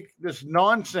take this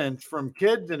nonsense from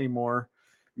kids anymore,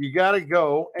 you got to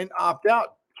go and opt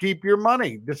out. Keep your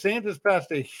money. DeSantis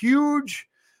passed a huge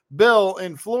bill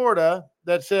in Florida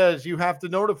that says you have to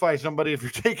notify somebody if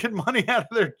you're taking money out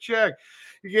of their check.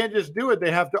 You can't just do it. They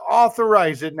have to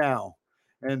authorize it now.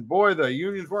 And boy, the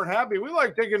unions weren't happy. We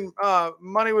like taking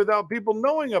money without people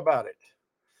knowing about it.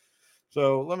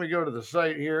 So let me go to the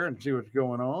site here and see what's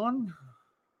going on.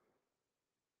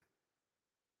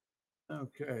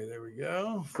 Okay, there we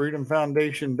go.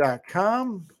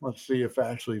 freedomfoundation.com. Let's see if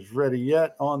Ashley's ready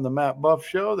yet on the Matt Buff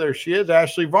Show. There she is,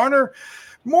 Ashley Varner.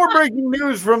 More breaking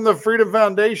news from the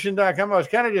freedomfoundation.com. I was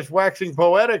kind of just waxing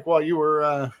poetic while you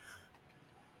were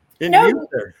in mute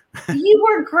there. You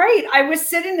were great. I was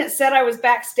sitting, it said I was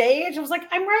backstage. I was like,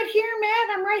 I'm right here,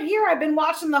 Matt. I'm right here. I've been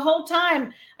watching the whole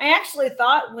time. I actually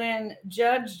thought when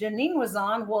Judge Janine was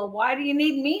on, well, why do you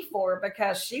need me for?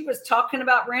 Because she was talking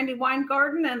about Randy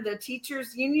Weingarten and the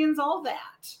teachers' unions, all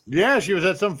that. Yeah, she was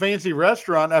at some fancy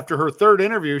restaurant after her third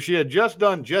interview. She had just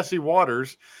done Jesse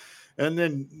Waters and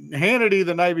then Hannity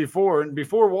the night before. And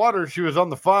before Waters, she was on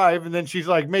the 5. And then she's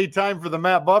like, made time for the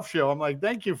Matt Buff Show. I'm like,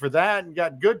 thank you for that. And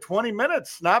got good 20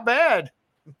 minutes. Not bad.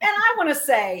 And I want to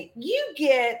say, you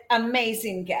get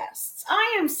amazing guests.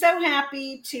 I am so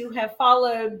happy to have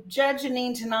followed Judge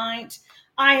Janine tonight.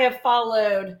 I have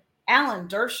followed Alan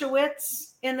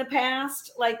Dershowitz in the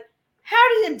past. Like, how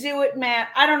do you do it, Matt?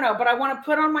 I don't know, but I want to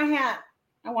put on my hat.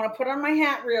 I want to put on my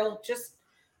hat real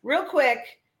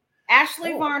quick.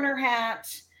 Ashley Varner hat.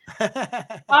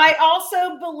 I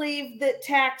also believe that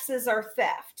taxes are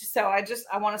theft. So I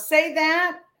want to say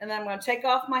that, and then I'm going to take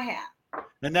off my hat.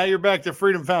 And now you're back to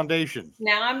Freedom Foundation.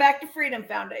 Now I'm back to Freedom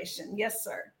Foundation. Yes,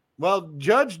 sir. Well,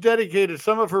 Judge dedicated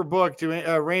some of her book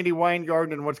to Randy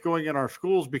Weingarten and what's going in our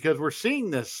schools because we're seeing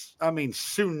this,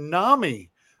 tsunami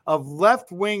of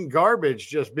left-wing garbage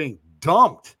just being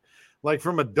dumped, like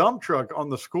from a dump truck on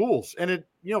the schools. And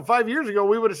 5 years ago,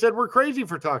 we would have said we're crazy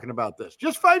for talking about this.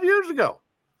 Just 5 years ago.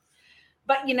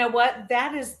 But you know what?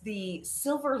 That is the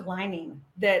silver lining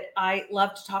that I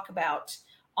love to talk about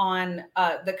on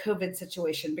the COVID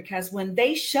situation, because when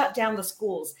they shut down the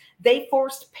schools, they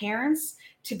forced parents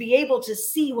to be able to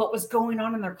see what was going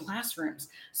on in their classrooms.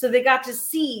 So they got to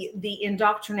see the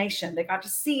indoctrination. They got to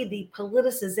see the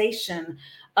politicization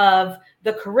of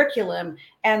the curriculum.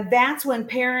 And that's when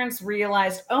parents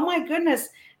realized, oh my goodness,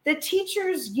 the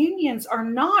teachers' unions are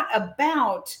not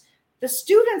about the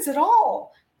students at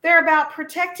all. They're about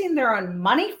protecting their own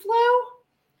money flow.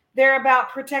 They're about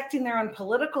protecting their own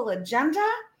political agenda.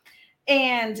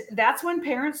 And that's when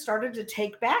parents started to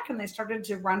take back and they started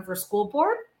to run for school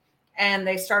board and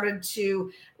they started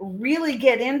to really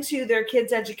get into their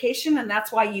kids' education. And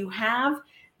that's why you have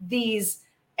these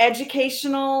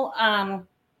educational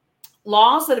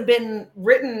laws that have been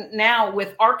written now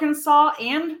with Arkansas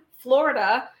and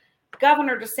Florida.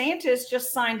 Governor DeSantis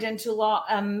just signed into law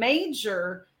a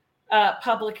major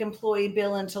public employee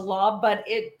bill into law, but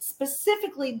it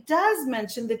specifically does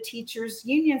mention the teachers'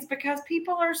 unions because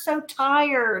people are so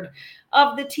tired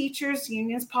of the teachers'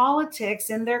 unions politics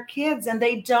and their kids, and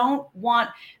they don't want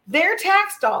their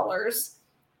tax dollars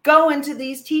go into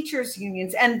these teachers'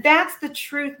 unions. And that's the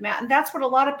truth, Matt. And that's what a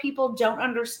lot of people don't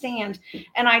understand.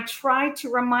 And I try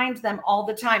to remind them all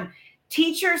the time.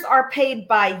 Teachers are paid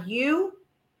by you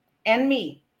and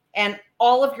me and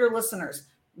all of your listeners.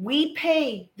 We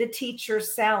pay the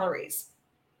teachers' salaries.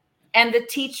 And the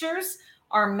teachers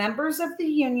are members of the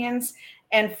unions.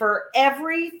 And for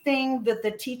everything that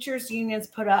the teachers' unions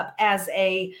put up as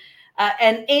an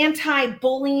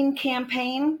anti-bullying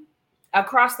campaign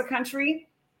across the country,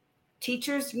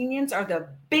 teachers' unions are the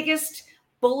biggest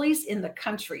bullies in the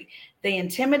country. They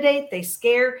intimidate, they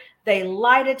scare, they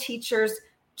lie to teachers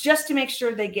just to make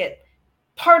sure they get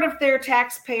part of their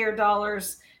taxpayer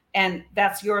dollars. And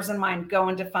that's yours and mine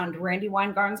going to fund Randy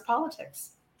Weingarten's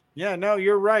politics. Yeah, no,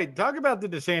 you're right. Talk about the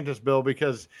DeSantis bill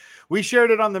because we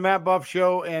shared it on the Matt Buff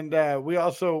Show, and we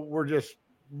also were just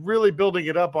really building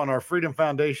it up on our Freedom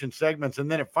Foundation segments.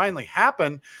 And then it finally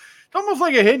happened. It's almost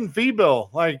like a hidden fee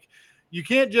bill. Like you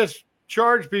can't just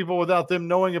charge people without them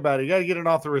knowing about it. You got to get an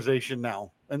authorization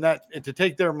now, and that to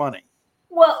take their money.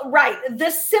 Well, right.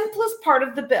 The simplest part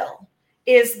of the bill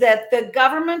is that the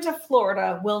government of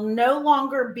Florida will no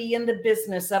longer be in the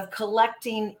business of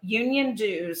collecting union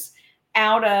dues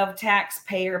out of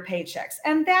taxpayer paychecks.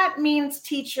 And that means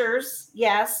teachers,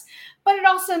 yes, but it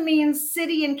also means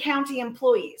city and county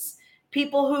employees,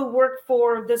 people who work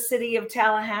for the city of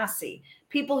Tallahassee,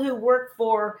 people who work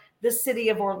for the city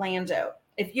of Orlando.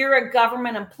 If you're a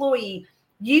government employee,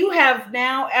 you have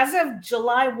now, as of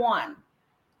July 1,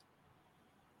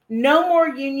 no more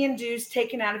union dues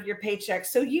taken out of your paycheck.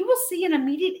 So you will see an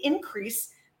immediate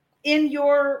increase in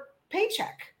your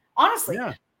paycheck, honestly.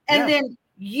 Yeah. And then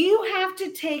you have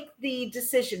to take the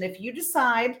decision. If you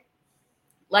decide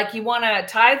like you want to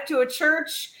tithe to a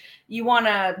church, you want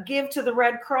to give to the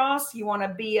Red Cross, you want to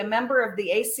be a member of the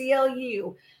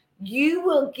ACLU, you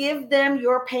will give them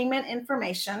your payment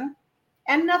information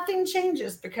and nothing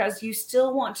changes because you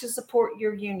still want to support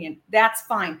your union. That's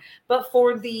fine. But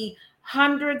for the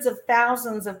hundreds of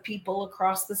thousands of people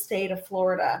across the state of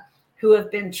Florida who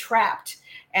have been trapped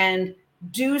and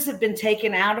dues have been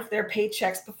taken out of their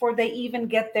paychecks before they even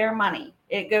get their money,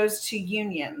 it goes to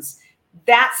unions.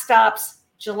 That stops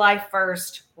July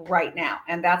 1st right now.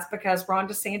 And that's because Ron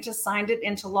DeSantis signed it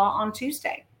into law on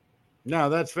Tuesday. No,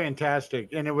 that's fantastic.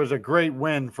 And it was a great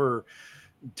win for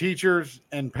teachers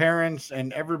and parents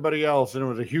and everybody else. And it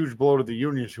was a huge blow to the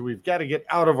unions who we've got to get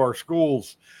out of our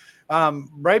schools.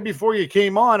 Right before you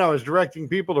came on, I was directing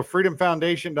people to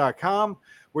freedomfoundation.com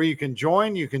where you can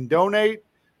join, you can donate.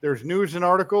 There's news and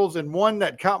articles. And one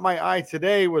that caught my eye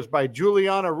today was by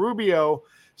Juliana Rubio,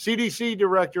 CDC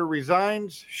director,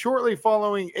 resigns shortly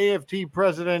following AFT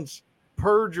president's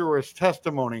perjurious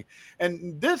testimony.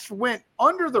 And this went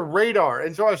under the radar.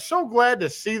 And so I was so glad to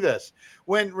see this.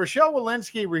 When Rochelle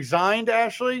Walensky resigned,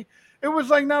 Ashley, it was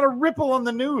like not a ripple on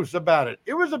the news about it.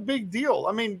 It was a big deal.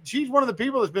 I mean, she's one of the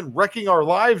people that's been wrecking our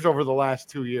lives over the last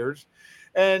 2 years.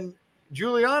 And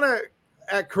Juliana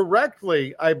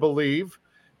correctly, I believe,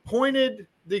 pointed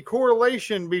the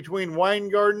correlation between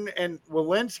Weingarten and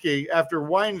Walensky after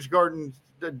Weingarten's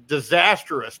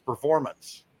disastrous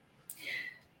performance.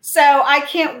 So I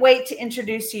can't wait to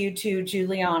introduce you to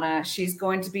Juliana. She's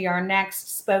going to be our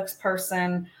next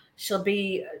spokesperson. She'll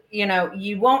be,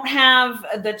 you won't have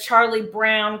the Charlie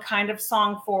Brown kind of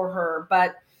song for her,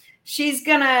 but she's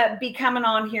going to be coming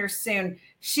on here soon.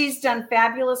 She's done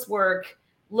fabulous work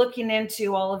looking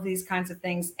into all of these kinds of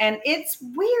things. And it's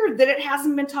weird that it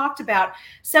hasn't been talked about.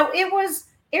 So it was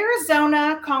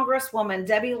Arizona Congresswoman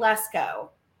Debbie Lesko,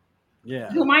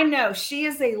 whom I know. She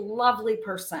is a lovely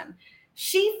person.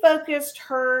 She focused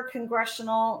her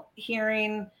congressional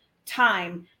hearing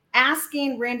time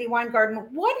asking Randy Weingarten,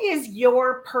 what is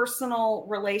your personal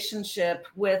relationship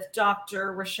with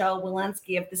Dr. Rochelle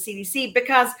Walensky of the CDC?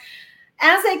 Because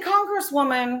as a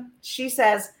congresswoman, she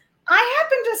says, I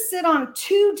happen to sit on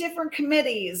 2 different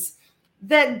committees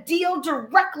that deal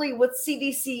directly with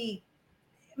CDC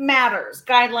matters,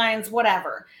 guidelines,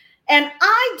 whatever. And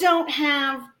I don't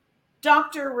have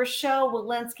Dr. Rochelle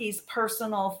Walensky's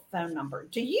personal phone number.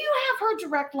 Do you have her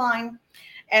direct line?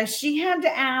 And she had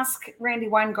to ask Randy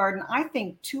Weingarten, I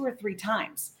think 2 or 3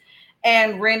 times.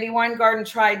 And Randy Weingarten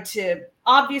tried to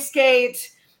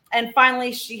obfuscate. And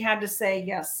finally, she had to say,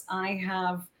 yes, I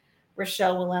have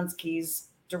Rochelle Walensky's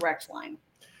direct line.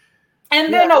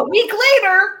 And then a week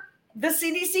later, the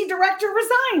CDC director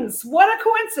resigns. What a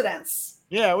coincidence.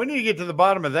 Yeah, we need to get to the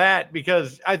bottom of that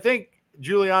because I think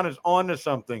Giuliana's on to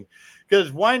something.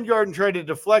 Because Weingarten tried to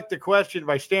deflect the question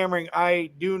by stammering,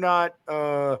 I do not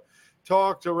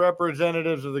talk to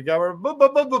representatives of the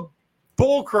government.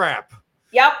 Bull crap.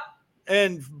 Yep.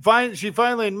 And she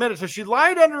finally admitted. So she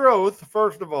lied under oath,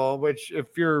 first of all, which if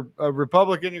you're a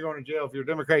Republican, you're going to jail. If you're a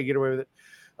Democrat, you get away with it.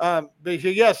 But she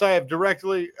said, yes, I have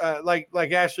directly, like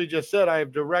Ashley just said, I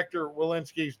have Director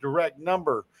Walensky's direct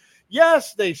number.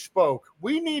 Yes, they spoke.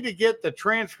 We need to get the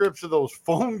transcripts of those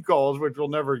phone calls, which we'll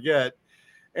never get,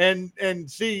 and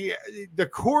see the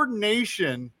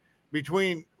coordination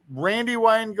between Randy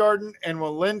Weingarten and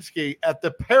Walensky at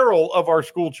the peril of our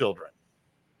school children.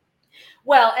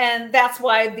 Well, and that's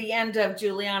why the end of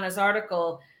Giuliana's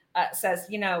article says,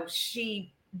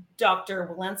 Dr.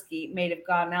 Walensky may have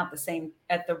gotten out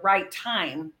at the right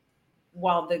time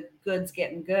while the good's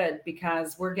getting good,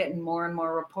 because we're getting more and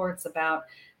more reports about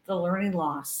the learning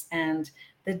loss and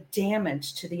the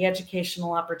damage to the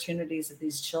educational opportunities of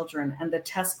these children and the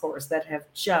test scores that have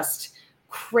just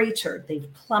cratered. They've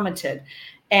plummeted.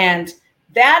 And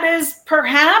that is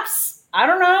perhaps, I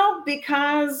don't know,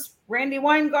 because Randy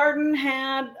Weingarten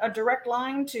had a direct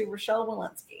line to Rochelle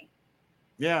Walensky.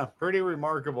 Yeah, pretty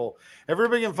remarkable.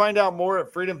 Everybody can find out more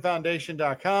at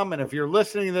freedomfoundation.com. And if you're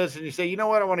listening to this and you say, you know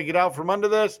what, I want to get out from under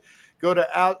this, go to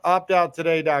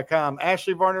optouttoday.com.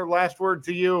 Ashley Varner, last word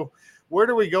to you. Where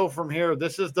do we go from here?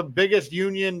 This is the biggest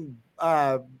union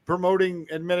promoting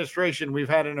administration we've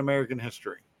had in American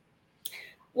history.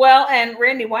 Well, and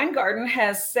Randy Weingarten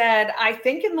has said, I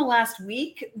think in the last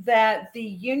week, that the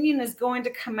union is going to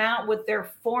come out with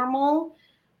their formal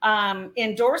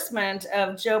endorsement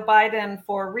of Joe Biden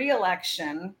for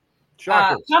re-election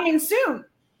coming soon.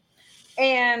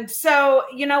 And so,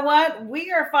 you know what?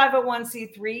 We are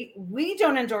 501c3. We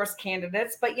don't endorse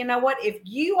candidates. But you know what? If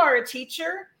you are a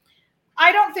teacher,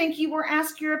 I don't think you were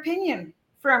asked your opinion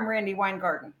from Randy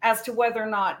Weingarten as to whether or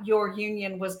not your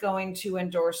union was going to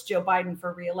endorse Joe Biden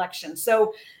for re-election.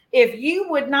 So if you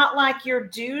would not like your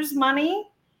dues money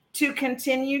to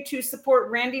continue to support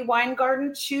Randy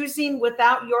Weingarten choosing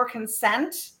without your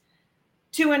consent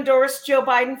to endorse Joe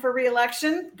Biden for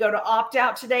re-election, go to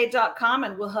optouttoday.com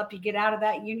and we'll help you get out of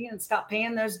that union and stop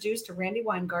paying those dues to Randy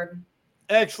Weingarten.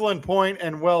 Excellent point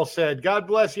and well said. God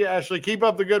bless you, Ashley. Keep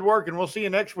up the good work and we'll see you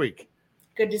next week.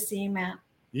 Good to see you, Matt.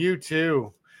 You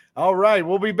too. All right.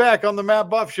 We'll be back on the Matt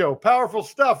Buff Show. Powerful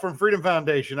stuff from Freedom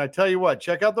Foundation. I tell you what,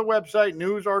 check out the website,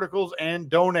 news articles, and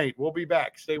donate. We'll be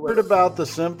back. Stay with us. Heard about the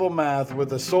simple math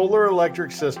with a solar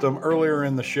electric system earlier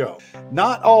in the show.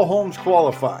 Not all homes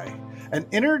qualify. An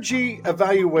energy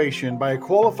evaluation by a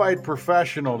qualified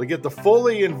professional to get the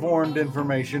fully informed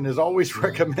information is always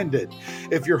recommended.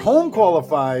 If your home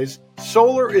qualifies,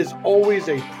 solar is always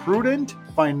a prudent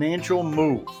financial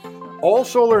move. All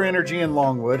Solar Energy in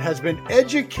Longwood has been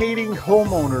educating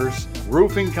homeowners,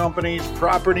 roofing companies,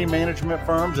 property management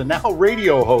firms, and now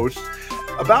radio hosts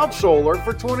about solar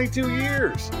for 22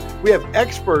 years. We have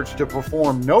experts to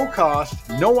perform no cost,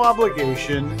 no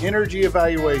obligation energy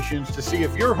evaluations to see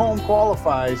if your home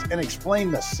qualifies and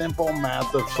explain the simple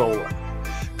math of solar.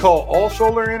 Call All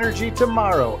Solar Energy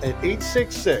tomorrow at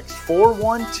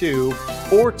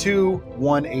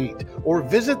 866-412-4218 or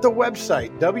visit the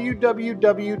website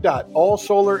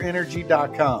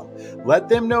www.allsolarenergy.com. Let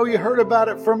them know you heard about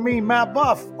it from me, Matt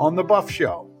Buff, on The Buff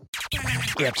Show.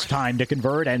 It's time to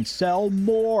convert and sell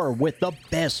more with the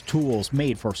best tools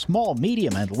made for small,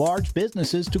 medium, and large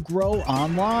businesses to grow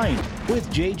online. With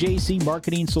JJC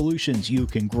Marketing Solutions, you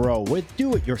can grow with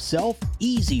do-it-yourself,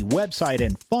 easy website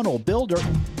and funnel builder,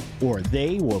 or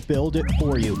they will build it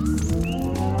for you.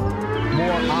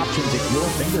 More options at your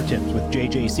fingertips with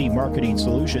JJC Marketing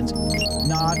Solutions.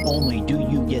 Not only do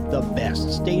you get the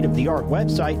best state-of-the-art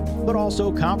website, but also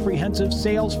comprehensive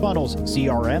sales funnels,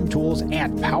 CRM tools,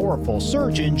 and powerful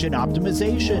search engine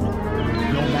optimization.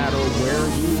 No matter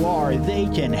where you are, they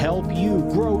can help you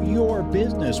grow your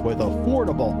business with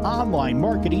affordable online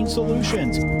marketing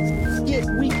solutions. Get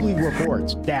weekly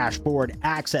reports, dashboard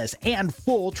access, and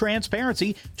full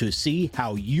transparency to see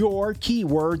how your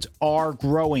keywords are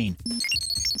growing.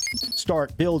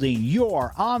 Start building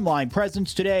your online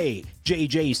presence today.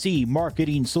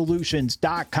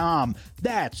 JJCMarketingSolutions.com.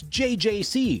 That's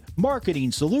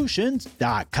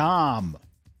JJCMarketingSolutions.com.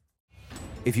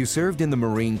 If you served in the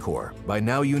Marine Corps, by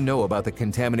now you know about the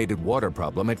contaminated water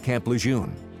problem at Camp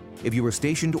Lejeune. If you were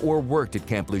stationed or worked at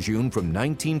Camp Lejeune from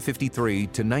 1953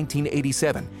 to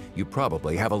 1987, you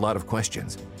probably have a lot of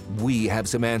questions. We have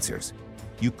some answers.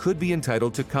 You could be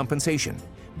entitled to compensation.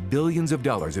 Billions of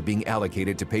dollars are being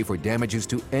allocated to pay for damages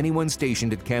to anyone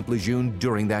stationed at Camp Lejeune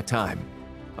during that time.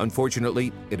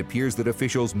 Unfortunately, it appears that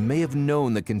officials may have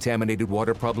known the contaminated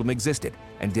water problem existed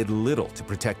and did little to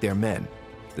protect their men.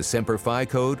 The Semper Fi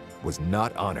code was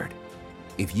not honored.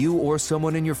 If you or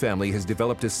someone in your family has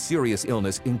developed a serious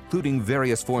illness, including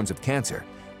various forms of cancer,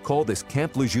 call this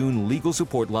Camp Lejeune legal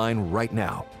support line right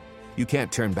now. You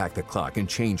can't turn back the clock and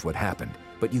change what happened,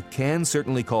 but you can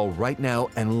certainly call right now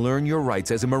and learn your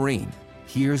rights as a Marine.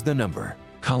 Here's the number.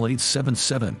 Call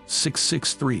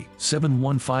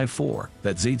 877-663-7154.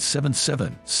 That's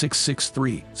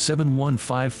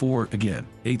 877-663-7154. Again,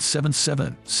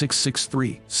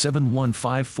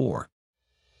 877-663-7154.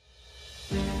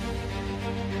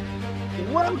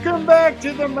 Welcome back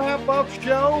to the Matt Buff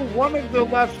Show. One of the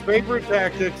less favorite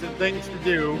tactics and things to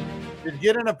do is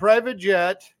get in a private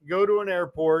jet, go to an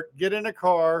airport, get in a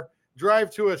car, drive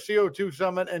to a CO2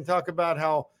 summit and talk about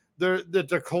how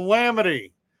it's a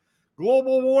calamity.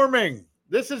 Global warming.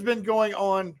 This has been going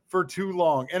on for too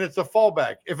long, and it's a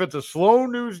fallback. If it's a slow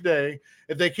news day,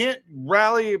 if they can't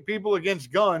rally people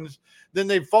against guns, then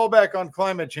they fall back on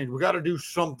climate change. We got to do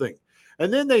something.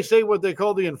 And then they say what they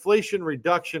call the Inflation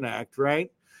Reduction Act,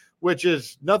 right? Which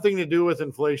is nothing to do with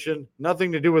inflation,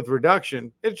 nothing to do with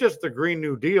reduction. It's just the Green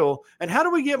New Deal. And how do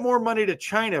we get more money to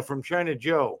China from China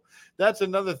Joe? That's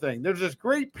another thing. There's this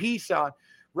great piece out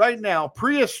right now.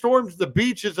 Priya storms the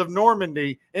beaches of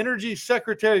Normandy. Energy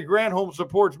Secretary Granholm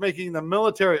supports making the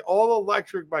military all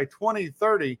electric by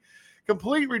 2030.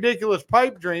 Complete ridiculous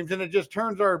pipe dreams. And it just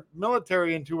turns our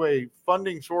military into a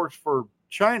funding source for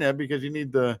China because you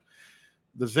need the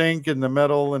zinc and the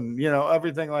metal and,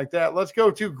 everything like that. Let's go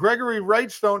to Gregory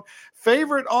Wrightstone,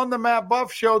 favorite on the Matt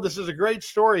Buff Show. This is a great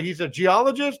story. He's a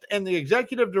geologist and the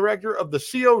executive director of the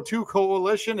CO2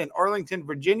 Coalition in Arlington,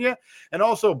 Virginia, and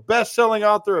also best-selling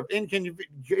author of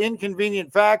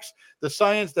Inconvenient Facts, the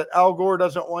science that Al Gore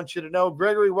doesn't want you to know.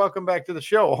 Gregory, welcome back to the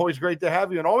show. Always great to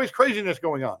have you and always craziness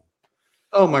going on.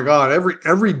 Oh my God.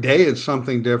 Every day it's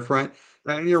something different.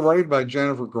 And you're right about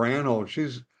Jennifer Granholm.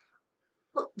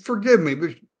 Forgive me,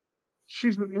 but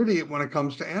she's an idiot when it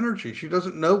comes to energy. She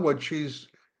doesn't know what she's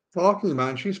talking about.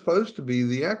 And she's supposed to be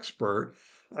the expert,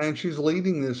 and she's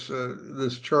leading this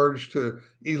charge to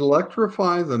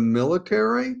electrify the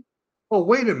military. Oh,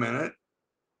 wait a minute.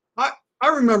 I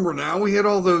remember now. We had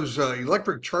all those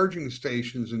electric charging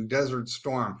stations in Desert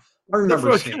Storm. I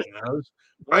remember seeing those,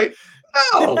 right?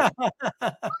 No.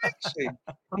 Crazy.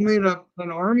 I mean,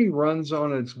 an army runs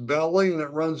on its belly and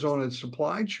it runs on its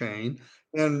supply chain.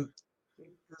 And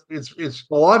it's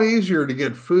a lot easier to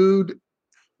get food,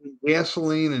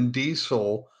 gasoline, and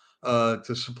diesel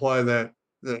to supply that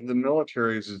the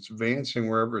military as it's advancing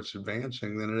wherever it's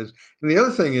advancing than it is. And the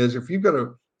other thing is, if you've got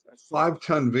a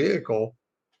 5-ton vehicle,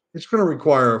 it's going to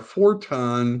require a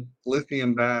 4-ton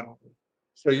lithium battery.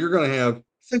 So you're going to have.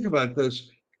 Think about this.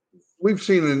 We've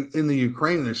seen in the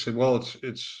Ukraine, they said, well,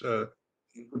 it's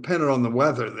dependent on the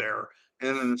weather there.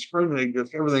 And in the spring,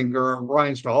 everything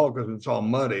grinds to a halt because it's all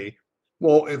muddy.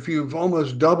 Well, if you've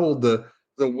almost doubled the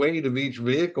weight of each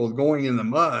vehicle going in the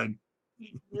mud,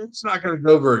 it's not going to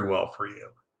go very well for you.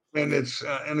 And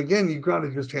and again, you've got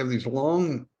to just have these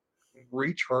long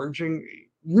recharging.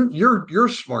 You're a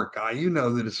smart guy. You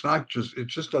know that it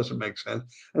just doesn't make sense.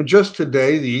 And just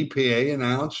today, the EPA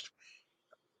announced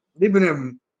they've been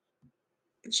having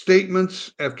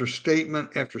statements after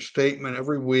statement after statement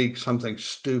every week, something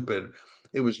stupid.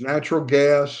 It was natural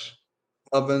gas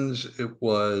ovens, it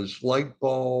was light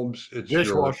bulbs, it's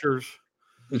dishwashers.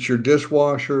 It's your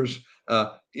dishwashers.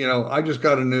 I just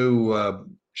got a new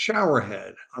shower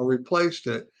head. I replaced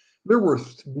it.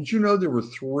 Did you know there were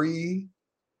 3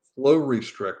 flow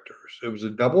restrictors? It was a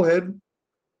double head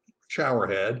shower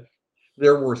head.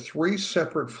 There were 3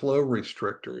 separate flow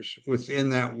restrictors within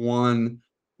that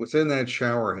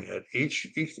shower head. Each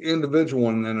individual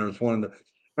one, and then there's one.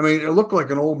 It looked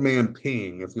like an old man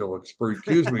peeing, if you'll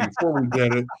excuse me, before we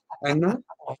did it. And then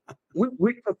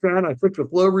we took that. I took the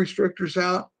flow restrictors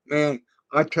out. Man,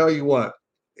 I tell you what,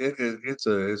 it's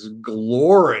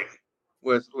glory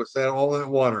with all that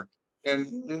water.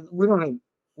 And we don't have.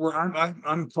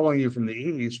 I'm calling you from the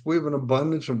east. We have an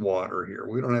abundance of water here.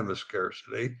 We don't have a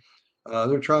scarcity.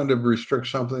 They're trying to restrict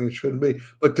something that shouldn't be.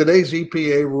 But today's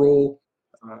EPA rule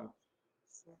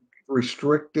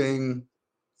restricting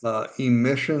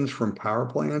emissions from power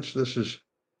plants. This is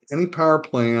any power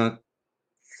plant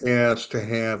has to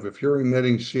have, if you're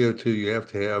emitting CO2, you have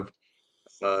to have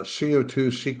a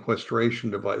CO2 sequestration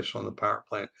device on the power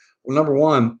plant. Well, number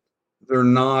one, they're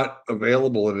not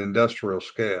available at industrial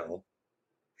scale,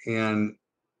 and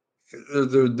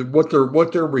what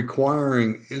they're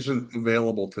requiring isn't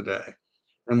available today.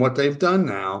 And what they've done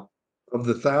now, of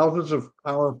the thousands of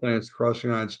power plants across the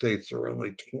United States, there are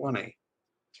only 20,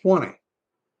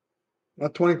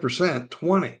 not 20%,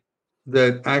 20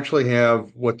 that actually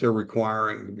have what they're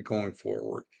requiring to be going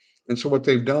forward. And so what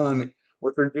they're doing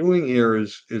here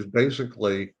is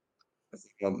basically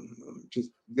just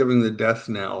giving the death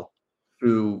knell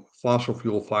to fossil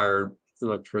fuel fired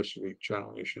electricity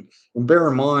generation. And bear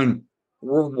in mind,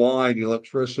 worldwide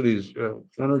electricity's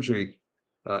energy,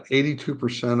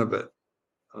 82% of it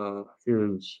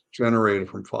is generated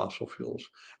from fossil fuels.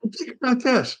 And think about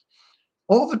this: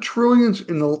 all the trillions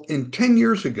in 10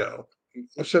 years ago.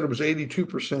 I said it was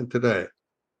 82% today.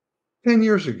 10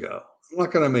 years ago, I'm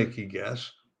not going to make you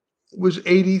guess. It was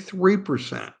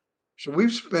 83%. So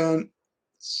we've spent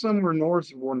somewhere north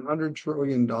of $100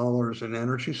 trillion in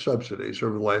energy subsidies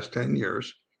over the last 10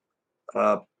 years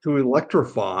to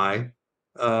electrify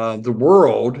the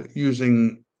world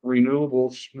using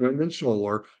renewables, wind and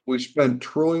solar. We spent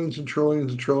trillions and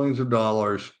trillions and trillions of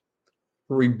dollars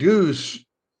to reduce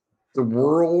the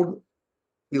world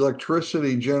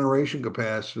electricity generation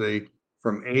capacity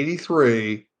from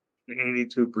 83 to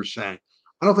 82%.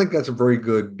 I don't think that's a very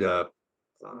good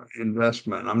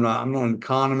investment. I'm not an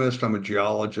economist. I'm a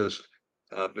geologist,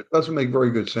 but it doesn't make very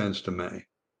good sense to me.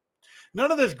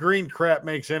 None of this green crap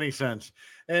makes any sense.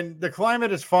 And the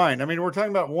climate is fine. I mean, we're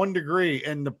talking about 1 degree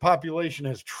and the population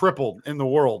has tripled in the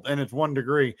world and it's 1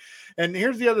 degree. And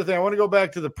here's the other thing. I want to go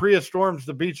back to the Prius storms,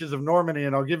 the beaches of Normandy,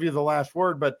 and I'll give you the last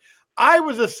word. But I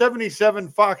was a 77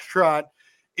 Foxtrot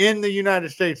in the United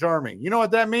States Army. You know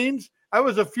what that means? I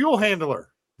was a fuel handler.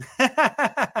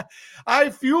 I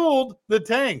fueled the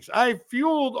tanks. I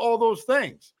fueled all those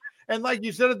things. And like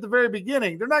you said at the very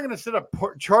beginning, they're not going to set up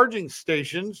charging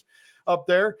stations up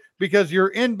there because you're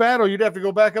in battle. You'd have to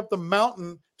go back up the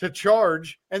mountain to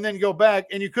charge and then go back.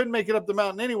 And you couldn't make it up the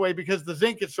mountain anyway because the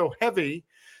zinc is so heavy.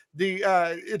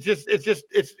 It's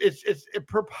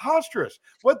preposterous.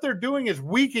 What they're doing is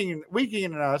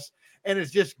weakening us, and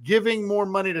it's just giving more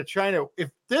money to China.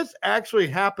 If this actually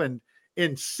happened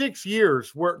in 6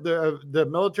 years, where the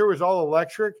military was all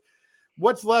electric,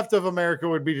 what's left of America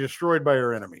would be destroyed by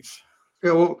our enemies.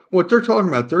 Yeah, well, what they're talking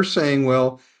about, they're saying,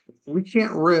 well, we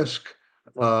can't risk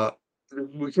the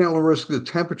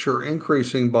temperature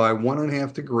increasing by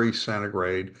 1.5 degrees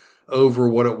centigrade over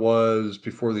what it was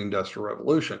before the Industrial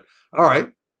Revolution. All right.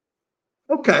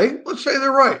 Okay, let's say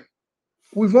they're right.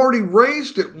 We've already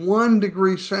raised it 1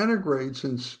 degree centigrade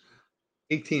since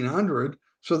 1800.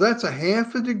 So that's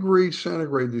 0.5 degree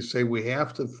centigrade they say we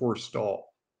have to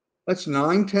forestall. That's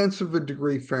 0.9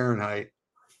 degrees Fahrenheit.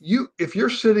 If you're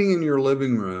sitting in your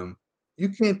living room, you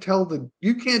can't tell if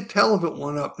it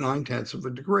went up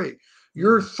 0.9 degree.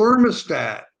 Your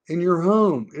thermostat in your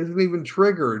home isn't even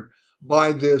triggered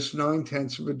by this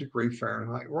 0.9 degree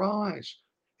Fahrenheit rise.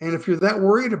 And if you're that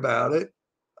worried about it,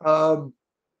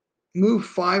 move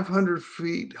 500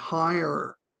 feet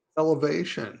higher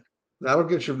elevation. That'll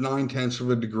get you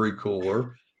 0.9 degree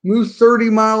cooler. Move 30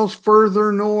 miles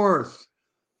further north.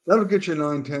 That'll get you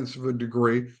 0.9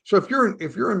 degree. So if you're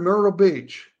in Myrtle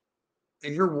Beach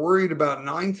and you're worried about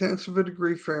 0.9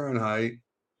 degree Fahrenheit,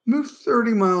 move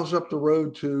 30 miles up the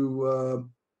road to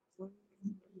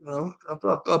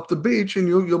up the beach, and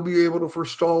you'll be able to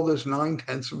forestall this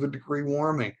 0.9 degree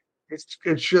warming. It's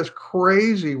just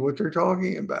crazy what they're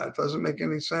talking about. It doesn't make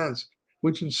any sense.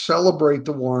 We should celebrate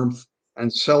the warmth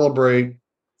and celebrate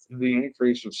the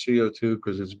increase of CO2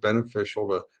 because it's beneficial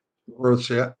to Earth's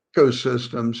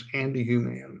ecosystems and to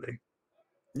humanity.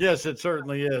 Yes, it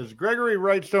certainly is. Gregory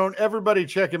Wrightstone, everybody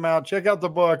check him out. Check out the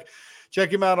book.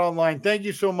 Check him out online. Thank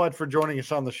you so much for joining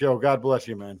us on the show. God bless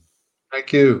you, man.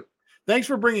 Thank you. Thanks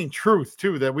for bringing truth,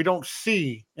 too, that we don't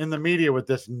see in the media with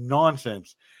this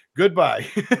nonsense. Goodbye.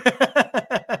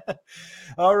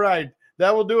 All right.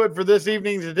 That will do it for this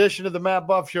evening's edition of the Matt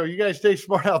Buff Show. You guys stay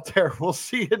smart out there. We'll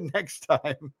see you next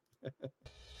time.